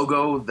that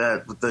logo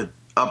that with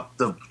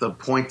the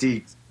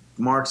pointy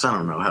marks. I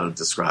don't know how to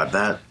describe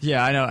that.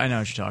 Yeah, I know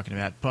what you're talking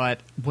about.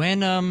 But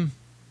when I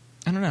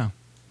don't know.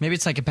 Maybe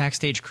it's like a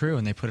backstage crew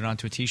and they put it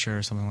onto a T-shirt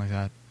or something like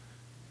that.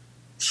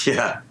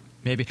 Yeah.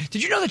 Maybe.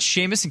 Did you know that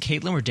Sheamus and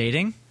Caitlyn were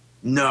dating?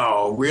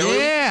 No, really?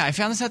 Yeah, I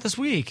found this out this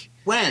week.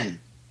 When?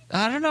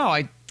 I don't know.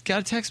 I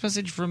got a text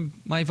message from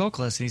my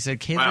vocalist and he said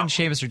Caitlyn and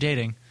Sheamus are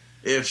dating.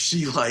 If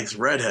she likes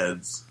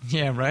redheads.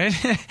 Yeah, right?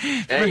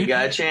 Hey, you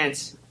got a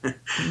chance.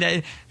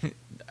 I'm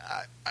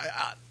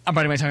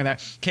biting my tongue on that.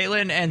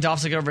 Caitlyn and Dolph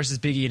Ziggler versus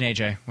Big E and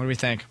AJ. What do we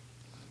think?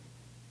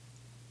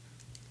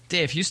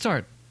 Dave, you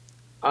start.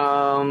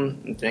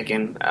 I'm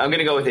thinking. I'm going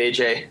to go with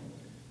AJ.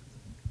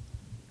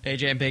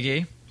 AJ and Big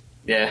E?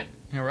 Yeah.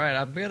 All right.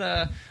 I'm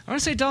gonna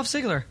say Dolph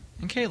Ziggler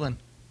and Caitlyn.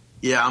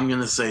 Yeah, I'm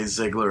going to say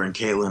Ziggler and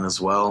Caitlyn as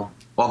well.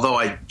 Although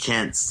I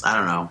can't, I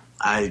don't know.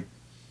 I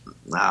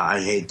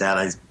hate that.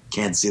 I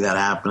can't see that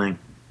happening.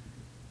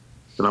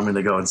 But I'm going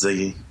to go with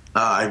Ziggy.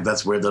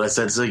 That's weird that I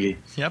said Ziggy.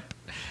 Yep.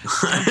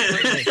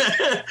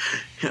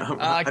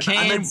 Kane,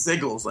 I meant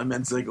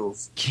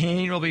Ziggles.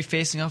 Kane will be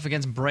facing off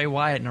against Bray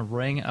Wyatt in a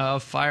Ring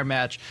of Fire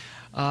match.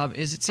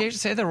 Is it safe to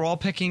say that we're all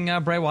picking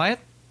Bray Wyatt?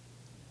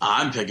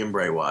 I'm picking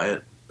Bray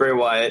Wyatt. Bray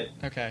Wyatt.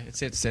 Okay, it's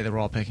safe to say that we're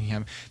all picking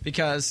him.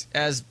 Because,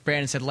 as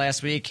Brandon said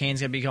last week,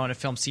 Kane's going to be going to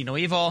film See No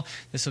Evil.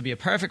 This will be a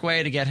perfect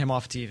way to get him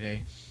off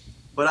TV.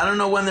 But I don't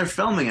know when they're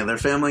filming it. They're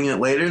filming it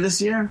later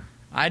this year?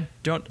 I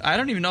don't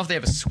even know if they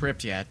have a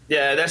script yet.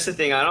 Yeah, that's the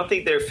thing. I don't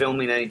think they're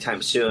filming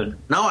anytime soon.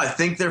 No, I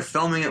think they're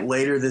filming it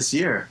later this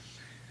year.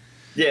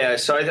 Yeah,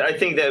 so I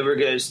think that we're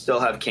going to still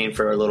have Kane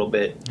for a little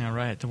bit. All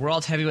right. The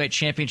World Heavyweight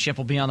Championship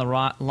will be on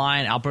the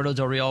line. Alberto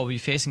Del Rio will be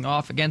facing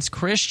off against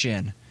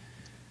Christian.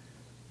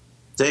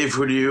 Dave,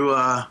 who do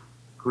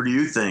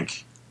you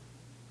think?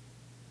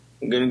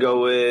 I'm going to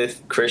go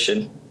with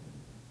Christian.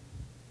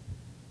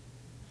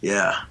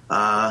 Yeah,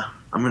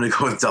 I'm going to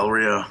go with Del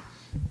Rio.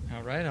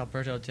 All right,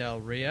 Alberto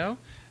Del Rio.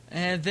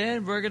 And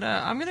then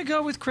I'm going to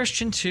go with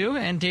Christian too,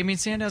 and Damien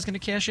Sandow's going to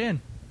cash in.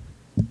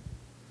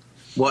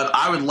 What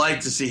I would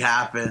like to see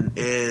happen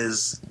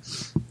is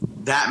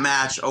that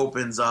match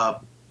opens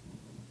up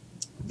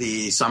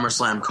the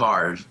SummerSlam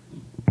card,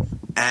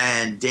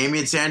 and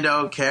Damien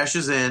Sandow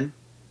cashes in.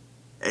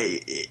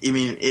 I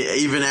mean,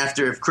 even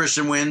after if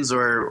Christian wins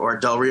or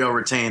Del Rio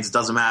retains, it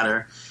doesn't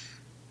matter.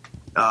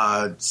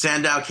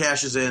 Sandow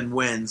cashes in,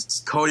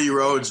 wins. Cody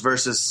Rhodes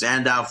versus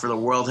Sandow for the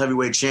World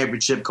Heavyweight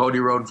Championship. Cody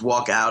Rhodes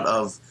walk out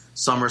of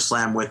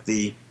SummerSlam with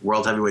the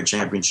World Heavyweight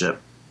Championship.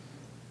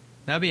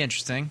 That'd be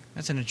interesting.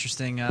 That's an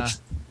interesting,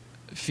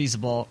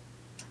 feasible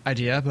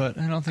idea, but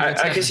I don't think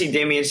I can see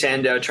Damien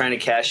Sandow trying to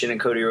cash in and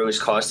Cody Rhodes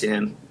costing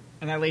him.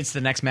 And that leads to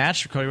the next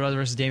match, Cody Rhodes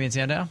versus Damien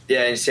Sandow?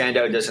 Yeah, and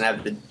Sandow doesn't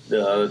have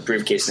the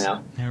briefcase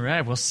now. All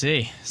right, we'll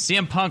see.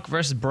 CM Punk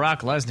versus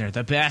Brock Lesnar,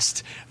 the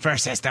best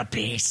versus the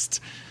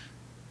beast.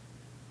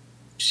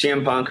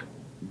 CM Punk.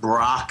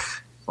 Brock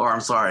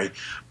Lesnar.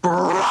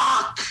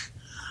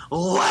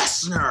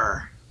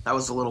 That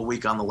was a little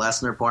weak on the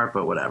Lesnar part,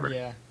 but whatever.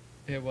 Yeah,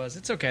 it was.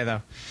 It's okay,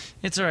 though.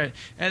 It's all right.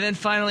 And then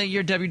finally,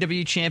 your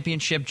WWE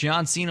Championship,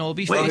 John Cena will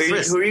be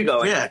facing... Who are you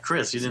going? Yeah,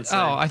 Chris, you didn't say.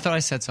 Oh, I thought I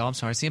said so. I'm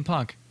sorry. CM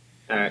Punk.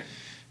 All right.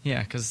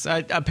 Yeah, because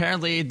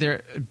apparently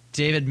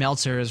David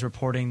Meltzer is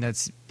reporting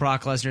that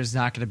Brock Lesnar is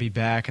not going to be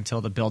back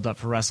until the build-up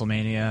for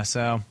WrestleMania.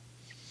 So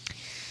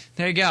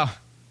there you go.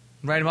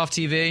 Write him off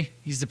TV.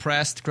 He's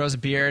depressed, grows a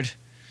beard.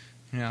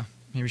 Yeah,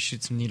 maybe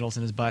shoot some needles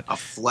in his butt. A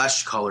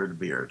flesh-colored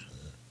beard.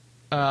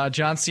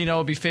 John Cena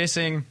will be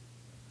facing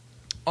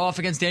off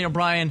against Daniel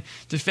Bryan,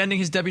 defending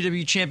his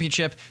WWE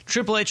Championship.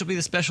 Triple H will be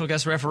the special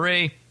guest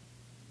referee.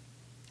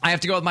 I have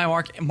to go with my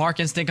Mark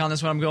instinct on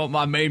this one. I'm going with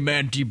my main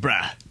man,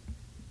 D-Bry.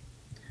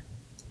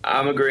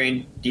 I'm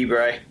agreeing,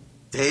 D-Bry.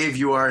 Dave,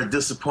 you are a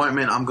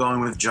disappointment. I'm going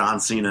with John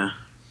Cena.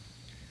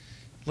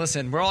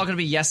 Listen, we're all going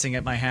to be yesing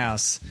at my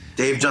house.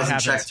 Dave doesn't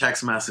check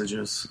text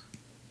messages.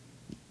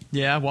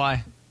 Yeah,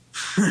 why?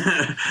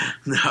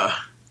 No,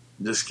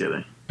 just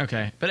kidding.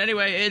 Okay, but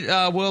anyway,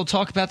 we'll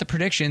talk about the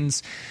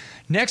predictions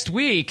next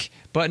week.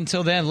 But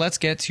until then, let's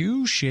get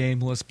to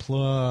shameless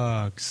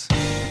plugs.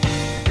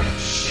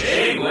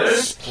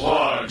 Shameless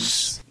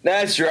plugs.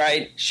 That's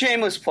right.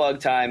 Shameless plug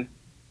time.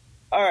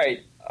 All right.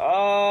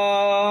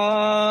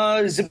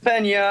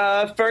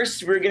 Zapenya.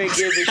 First, we're going to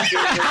give a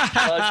shameless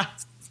plug.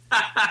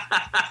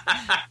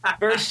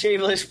 First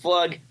shameless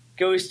plug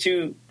goes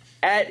to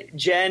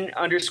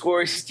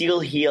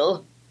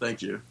 @Jen_SteelHeel.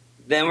 Thank you.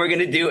 Then we're going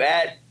to do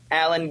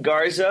 @Alan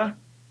Garza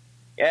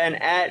and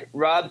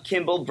 @Rob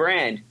Kimball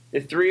Brand.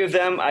 The three of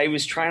them, I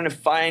was trying to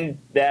find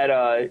that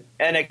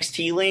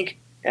NXT link,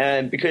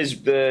 and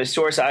because the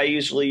source I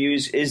usually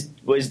use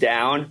was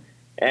down,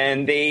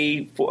 and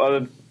they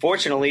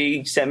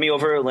fortunately sent me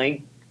over a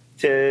link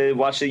to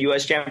watch the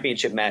U.S.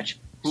 Championship match.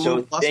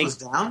 Hulu Plus was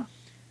down?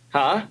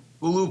 Huh?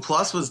 Hulu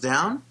Plus was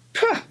down?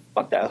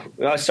 Fuck that.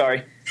 Oh,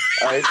 sorry.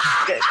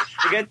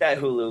 Forget that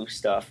Hulu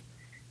stuff.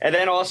 And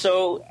then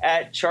also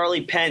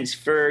 @Charlie Pence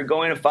for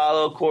going to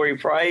follow Corey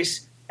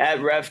Price,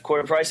 @Ref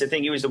Corey Price. I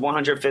think he was the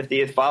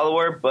 150th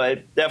follower,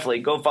 but definitely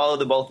go follow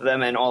the both of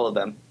them and all of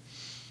them.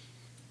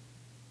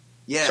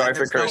 Yeah, sorry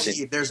for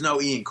cursing. There's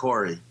no E in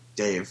Corey,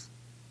 Dave.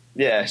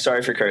 Yeah,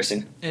 sorry for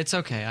cursing. It's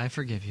okay. I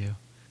forgive you.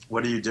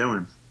 What are you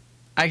doing?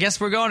 I guess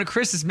we're going to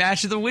Chris's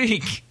match of the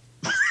week.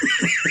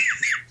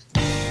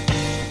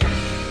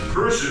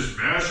 Chris's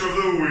match of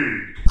the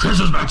week.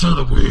 Chris's match of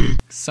the week.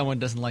 Someone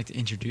doesn't like to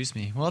introduce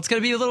me. Well, it's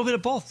going to be a little bit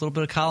of both. A little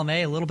bit of column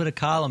A, a little bit of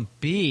column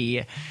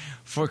B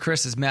for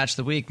Chris's match of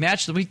the week.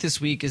 Match of the week this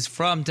week is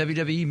from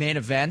WWE Main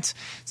Event.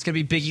 It's going to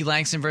be Big E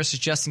Langston versus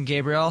Justin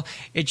Gabriel.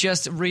 It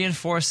just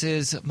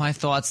reinforces my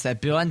thoughts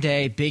that one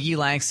day Big E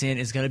Langston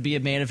is going to be a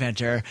main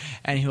eventer,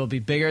 and he will be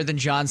bigger than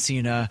John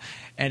Cena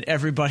and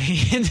everybody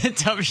in the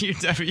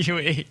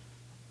WWE.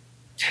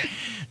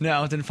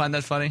 No, didn't find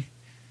that funny.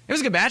 It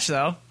was a good match,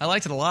 though. I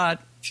liked it a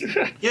lot.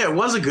 Yeah, it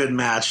was a good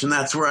match, and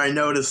that's where I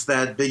noticed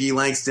that Big E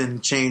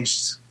Langston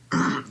changed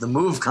the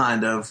move,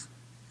 kind of.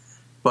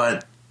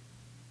 But,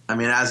 I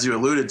mean, as you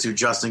alluded to,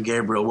 Justin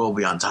Gabriel will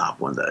be on top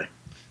one day.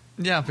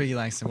 Yeah, Big E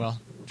Langston will.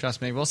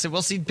 Trust me. We'll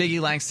see Big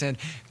E Langston.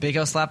 Big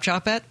O slap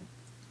chop bet?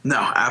 No,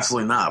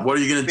 absolutely not. What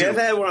are you going to do? We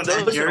haven't had one of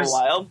those in a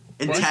while.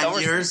 In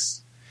 10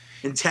 years?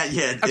 It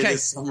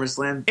is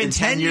SummerSlam. In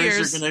 10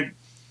 years, you're going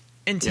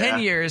to... In 10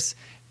 years,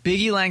 Big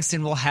E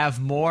Langston will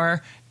have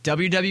more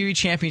WWE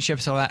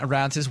championships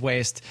around his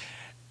waist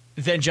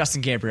than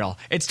Justin Gabriel.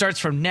 It starts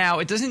from now.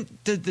 It doesn't...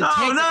 No.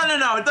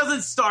 It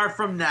doesn't start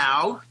from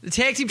now. The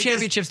tag team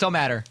championships don't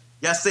matter.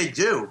 Yes, they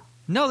do.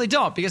 No, they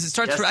don't, because it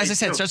starts Yes, from, as they I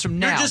said, do. it starts from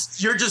now.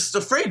 You're just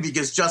afraid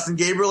because Justin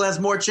Gabriel has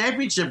more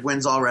championship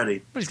wins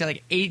already. But he's got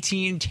like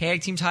 18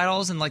 tag team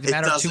titles in like the It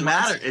matter of 2 doesn't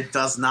months. matter. It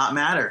does not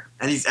matter.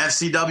 And he's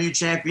FCW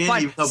champion,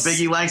 Fine. even though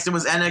Biggie Langston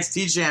was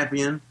NXT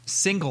champion.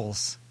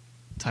 Singles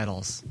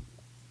titles.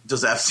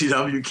 Does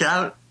FCW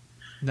count?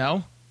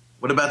 No?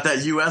 What about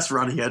that U.S.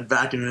 run he had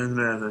back in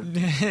But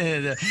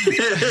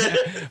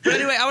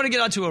anyway, I want to get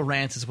onto a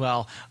rant as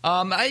well.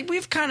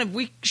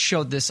 We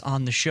showed this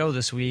on the show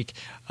this week.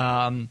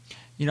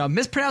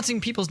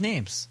 Mispronouncing people's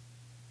names.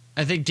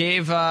 I think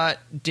Dave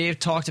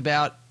talked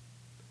about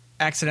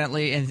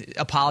accidentally and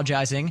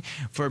apologizing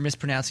for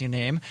mispronouncing a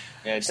name.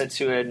 Yeah,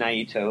 Tetsuya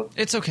Naito.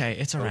 It's okay.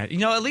 It's all right.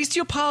 At least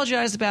you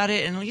apologized about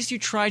it, and at least you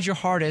tried your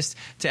hardest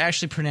to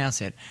actually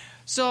pronounce it.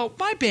 So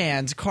my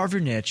band, Carve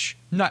Your Niche,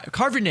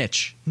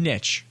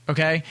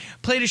 okay,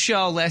 played a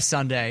show last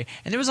Sunday,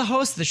 and there was a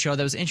host of the show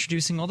that was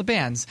introducing all the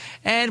bands.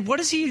 And what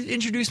does he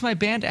introduce my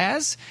band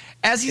as?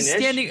 As he's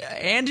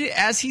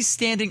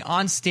standing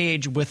on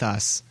stage with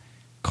us.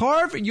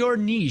 Carve Your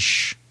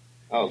Niche.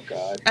 Oh,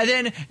 God. And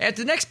then at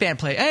the next band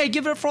play, hey,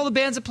 give it up for all the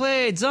bands that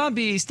played.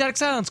 Zombie, Static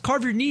Silence,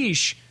 Carve Your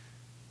Niche.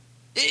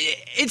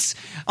 It's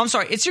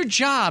your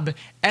job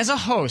as a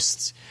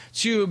host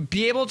to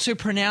be able to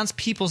pronounce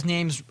people's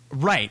names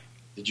right.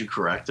 Did you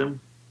correct him?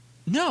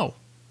 No,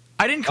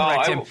 I didn't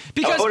correct him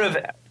because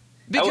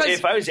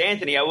if I was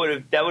Anthony,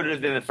 that would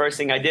have been the first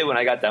thing I did when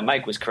I got that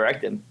mic was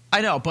correct him. I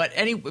know,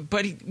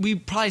 we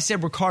probably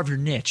said we're Carve Your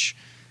Niche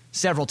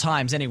several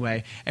times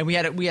anyway, and we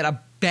had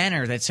a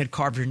banner that said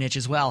Carve Your Niche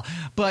as well.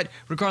 But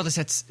regardless,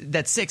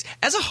 that's 6.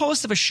 As a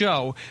host of a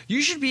show,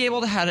 you should be able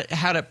to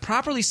how to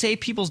properly say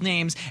people's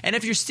names, and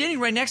if you're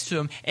standing right next to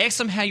them, ask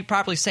them how you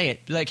properly say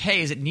it. Be like,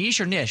 hey, is it Niche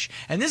or Niche?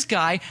 And this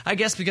guy, I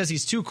guess because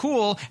he's too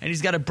cool and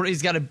he's got a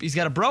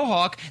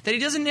brohawk, that he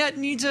doesn't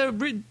need to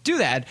do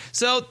that.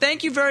 So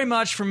thank you very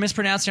much for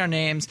mispronouncing our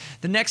names.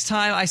 The next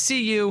time I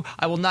see you,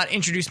 I will not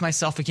introduce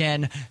myself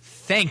again.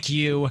 Thank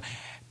you.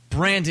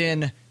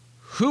 Brandon,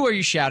 who are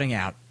you shouting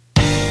out?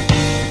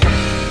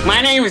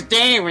 My name is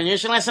Dave, and you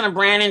should listen to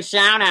Brandon's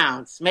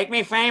shout-outs. Make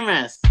me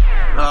famous.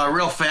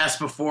 Real fast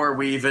before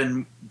we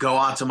even go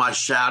on to my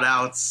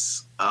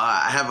shout-outs,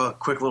 I have a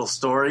quick little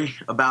story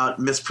about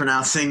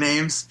mispronouncing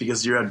names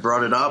because you had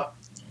brought it up.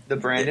 The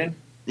Brandon?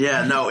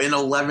 Yeah, no, in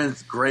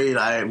 11th grade,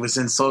 I was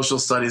in social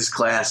studies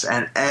class,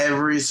 and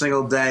every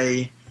single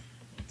day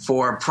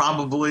for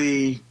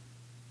probably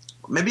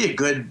maybe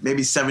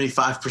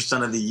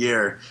 75% of the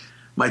year,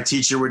 my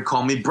teacher would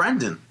call me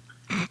Brendan.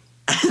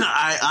 And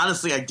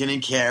I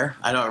didn't care.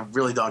 I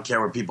really don't care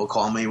what people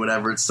call me,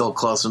 whatever. It's still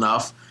close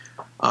enough.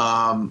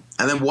 And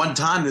then one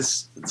time,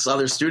 this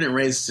other student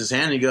raised his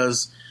hand and he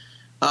goes,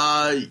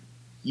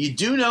 you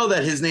do know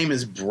that his name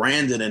is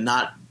Brandon and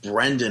not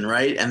Brendan,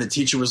 right? And the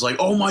teacher was like,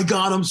 oh my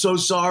God, I'm so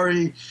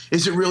sorry.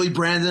 Is it really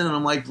Brandon? And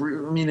I'm like,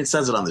 it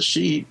says it on the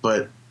sheet,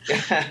 but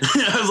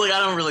I was like,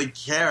 I don't really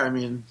care.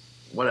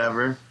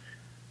 Whatever.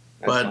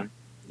 That's fine.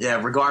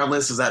 Yeah,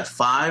 regardless, is that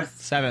 5?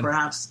 7.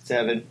 Perhaps?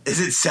 7. Is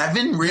it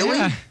 7? Really?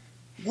 Yeah.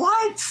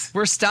 What?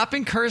 We're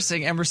stopping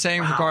cursing and we're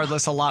saying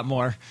regardless a lot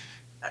more.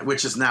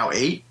 Which is now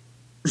 8?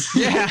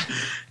 Yeah.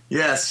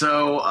 Yeah,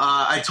 so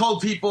I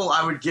told people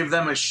I would give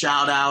them a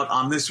shout-out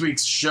on this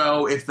week's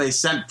show if they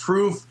sent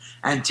proof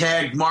and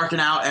tagged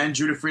Markin Out and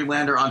Judah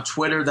Friedlander on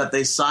Twitter that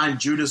they signed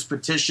Judah's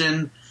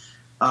petition.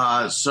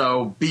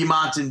 So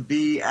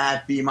BMontanB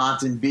at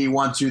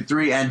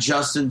BMontanB123 and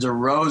Justin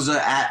DeRosa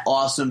at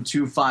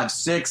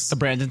Awesome256. The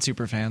Brandon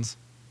Superfans.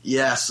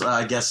 Yes,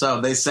 I guess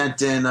so. They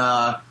sent in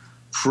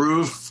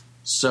proof,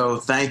 so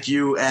thank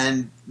you.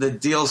 And the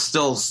deal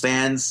still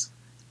stands.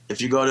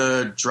 If you go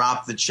to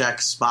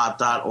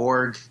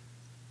dropthecheckspot.org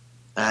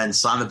and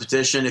sign the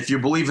petition, if you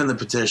believe in the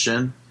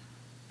petition,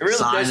 it really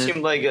does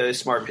seem like a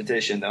smart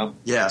petition, though.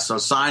 Yeah, so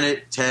sign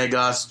it, tag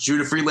us.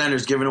 Judah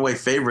Friedlander's giving away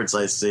favorites,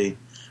 I see.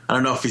 I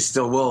don't know if he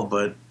still will,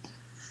 but...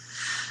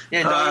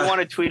 Yeah, don't you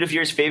want a tweet of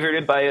yours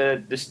favorited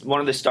by one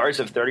of the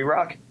stars of 30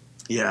 Rock?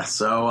 Yeah,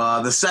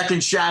 so the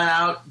second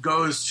shout-out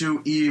goes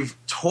to Eve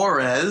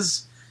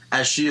Torres,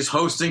 as she is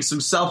hosting some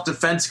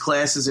self-defense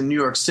classes in New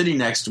York City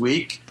next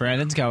week.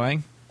 Brandon's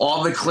going.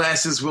 All the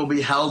classes will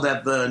be held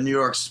at the New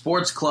York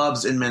Sports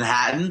Clubs in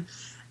Manhattan,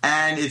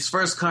 and it's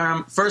first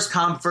come, first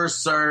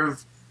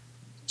serve.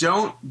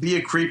 Don't be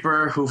a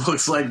creeper who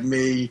looks like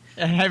me.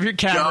 And have your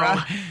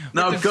camera.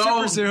 Go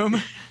super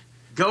zoom.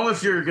 Go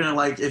if you're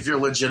if you're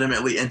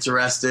legitimately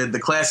interested. The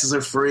classes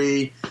are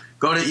free.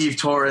 Go to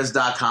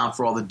evetorres.com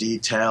for all the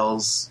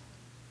details.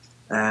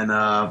 And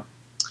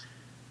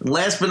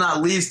last but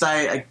not least,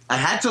 I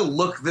had to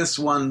look this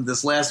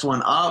last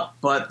one up,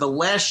 but the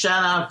last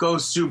shout out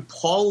goes to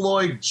Paul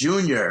Lloyd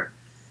Jr.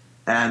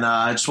 And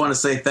I just want to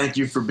say thank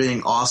you for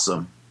being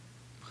awesome.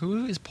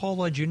 Who is Paul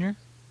Lloyd Jr.?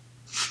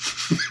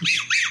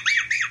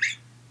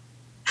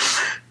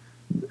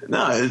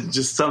 No, it's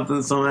just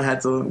something I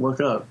had to look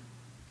up.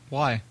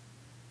 Why?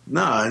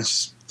 No, I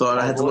just thought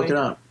I had to look it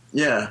up.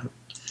 Yeah.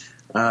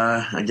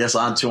 I guess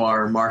on to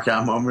our mark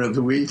out moment of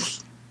the week.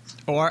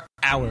 Or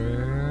our...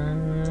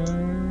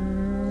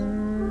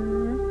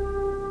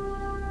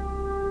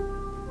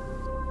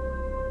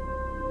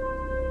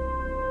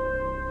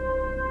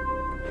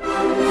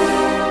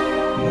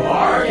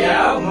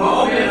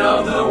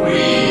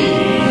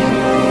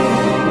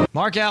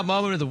 Mark Out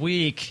moment of the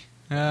week.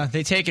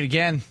 They take it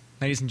again,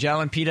 ladies and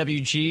gentlemen.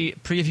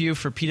 PWG preview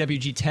for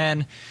PWG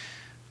 10.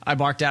 I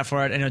marked out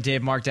for it. I know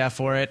Dave marked out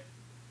for it.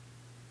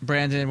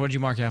 Brandon, what did you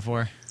mark out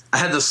for? I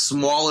had the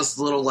smallest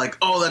little, like,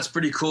 oh, that's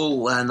pretty cool.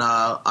 When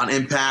on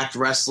Impact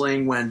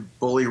Wrestling, when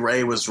Bully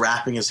Ray was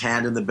wrapping his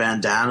hand in the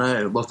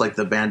bandana, it looked like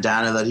the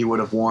bandana that he would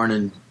have worn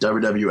in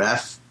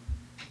WWF.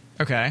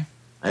 Okay.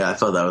 Yeah, I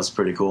thought that was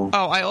pretty cool.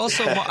 Oh, I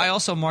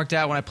also marked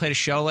out when I played a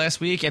show last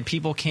week, and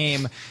people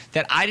came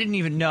that I didn't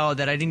even know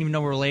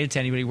were related to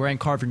anybody wearing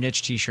Carve Your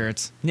Niche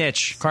t-shirts.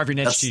 Carve Your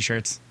Niche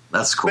t-shirts.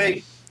 That's cool.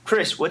 Wait,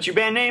 Chris, what's your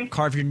band name?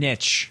 Carve Your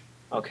Niche.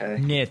 Okay.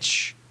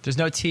 Niche. There's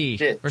no T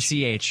or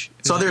CH.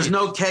 So there's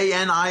no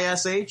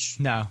KNISH?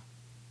 No.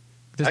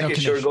 I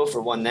could sure go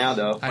for one now,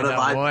 though. I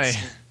know, boy.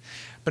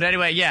 But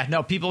anyway, yeah,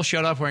 no, people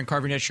showed up wearing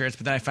Carve Your Niche shirts,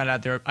 but then I found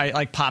out I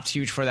like popped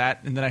huge for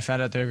that, and then I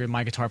found out they were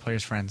my guitar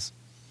player's friends.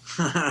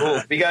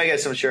 Cool. We gotta get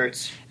some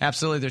shirts.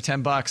 Absolutely, they're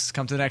 $10.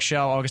 Come to the next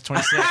show, August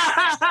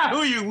 26th. Who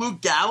are you,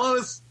 Luke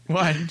Gallows?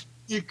 What?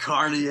 You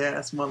carny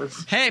ass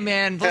motherfucker. Hey,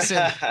 man,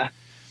 listen.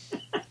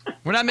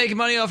 We're not making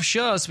money off of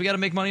shows, so we got to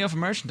make money off of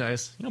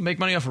merchandise. You don't make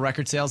money off of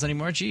record sales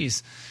anymore.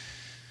 Jeez.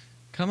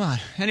 Come on.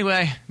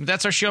 Anyway,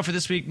 that's our show for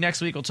this week.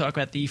 Next week, we'll talk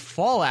about the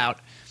fallout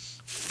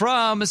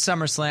from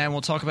SummerSlam.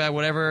 We'll talk about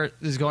whatever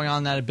is going on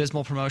in that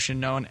abysmal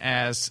promotion known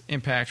as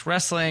Impact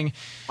Wrestling.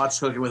 Watch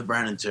Cooking with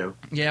Brandon 2.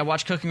 Yeah,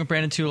 watch Cooking with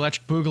Brandon 2,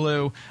 Electric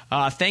Boogaloo.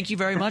 Thank you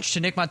very much to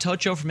Nick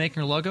Matocho for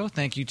making our logo.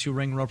 Thank you to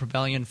Ring Rope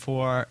Rebellion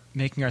for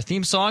making our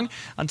theme song.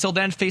 Until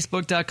then,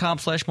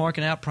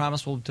 Facebook.com/markingout.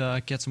 Promise we'll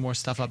get some more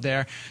stuff up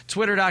there.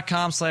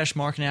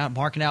 Twitter.com/markingout.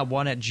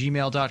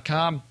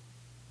 Markingout1@gmail.com.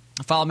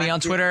 Follow me on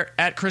Twitter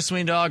at Chris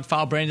Sweendog.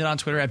 Follow Brandon on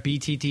Twitter at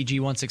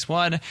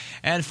BTTG161.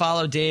 And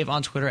follow Dave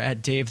on Twitter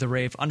at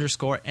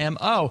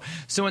DaveTheRave_MO.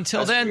 So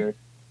until then,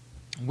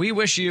 we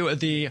wish you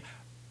the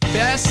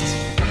best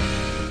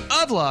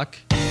of luck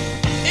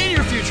in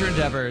your future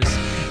endeavors.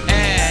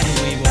 And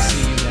we will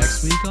see you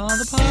next week on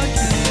the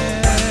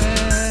podcast.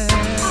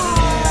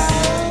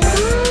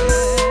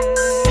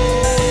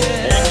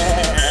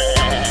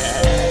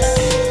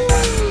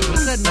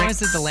 What's that noise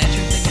that the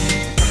lantern thing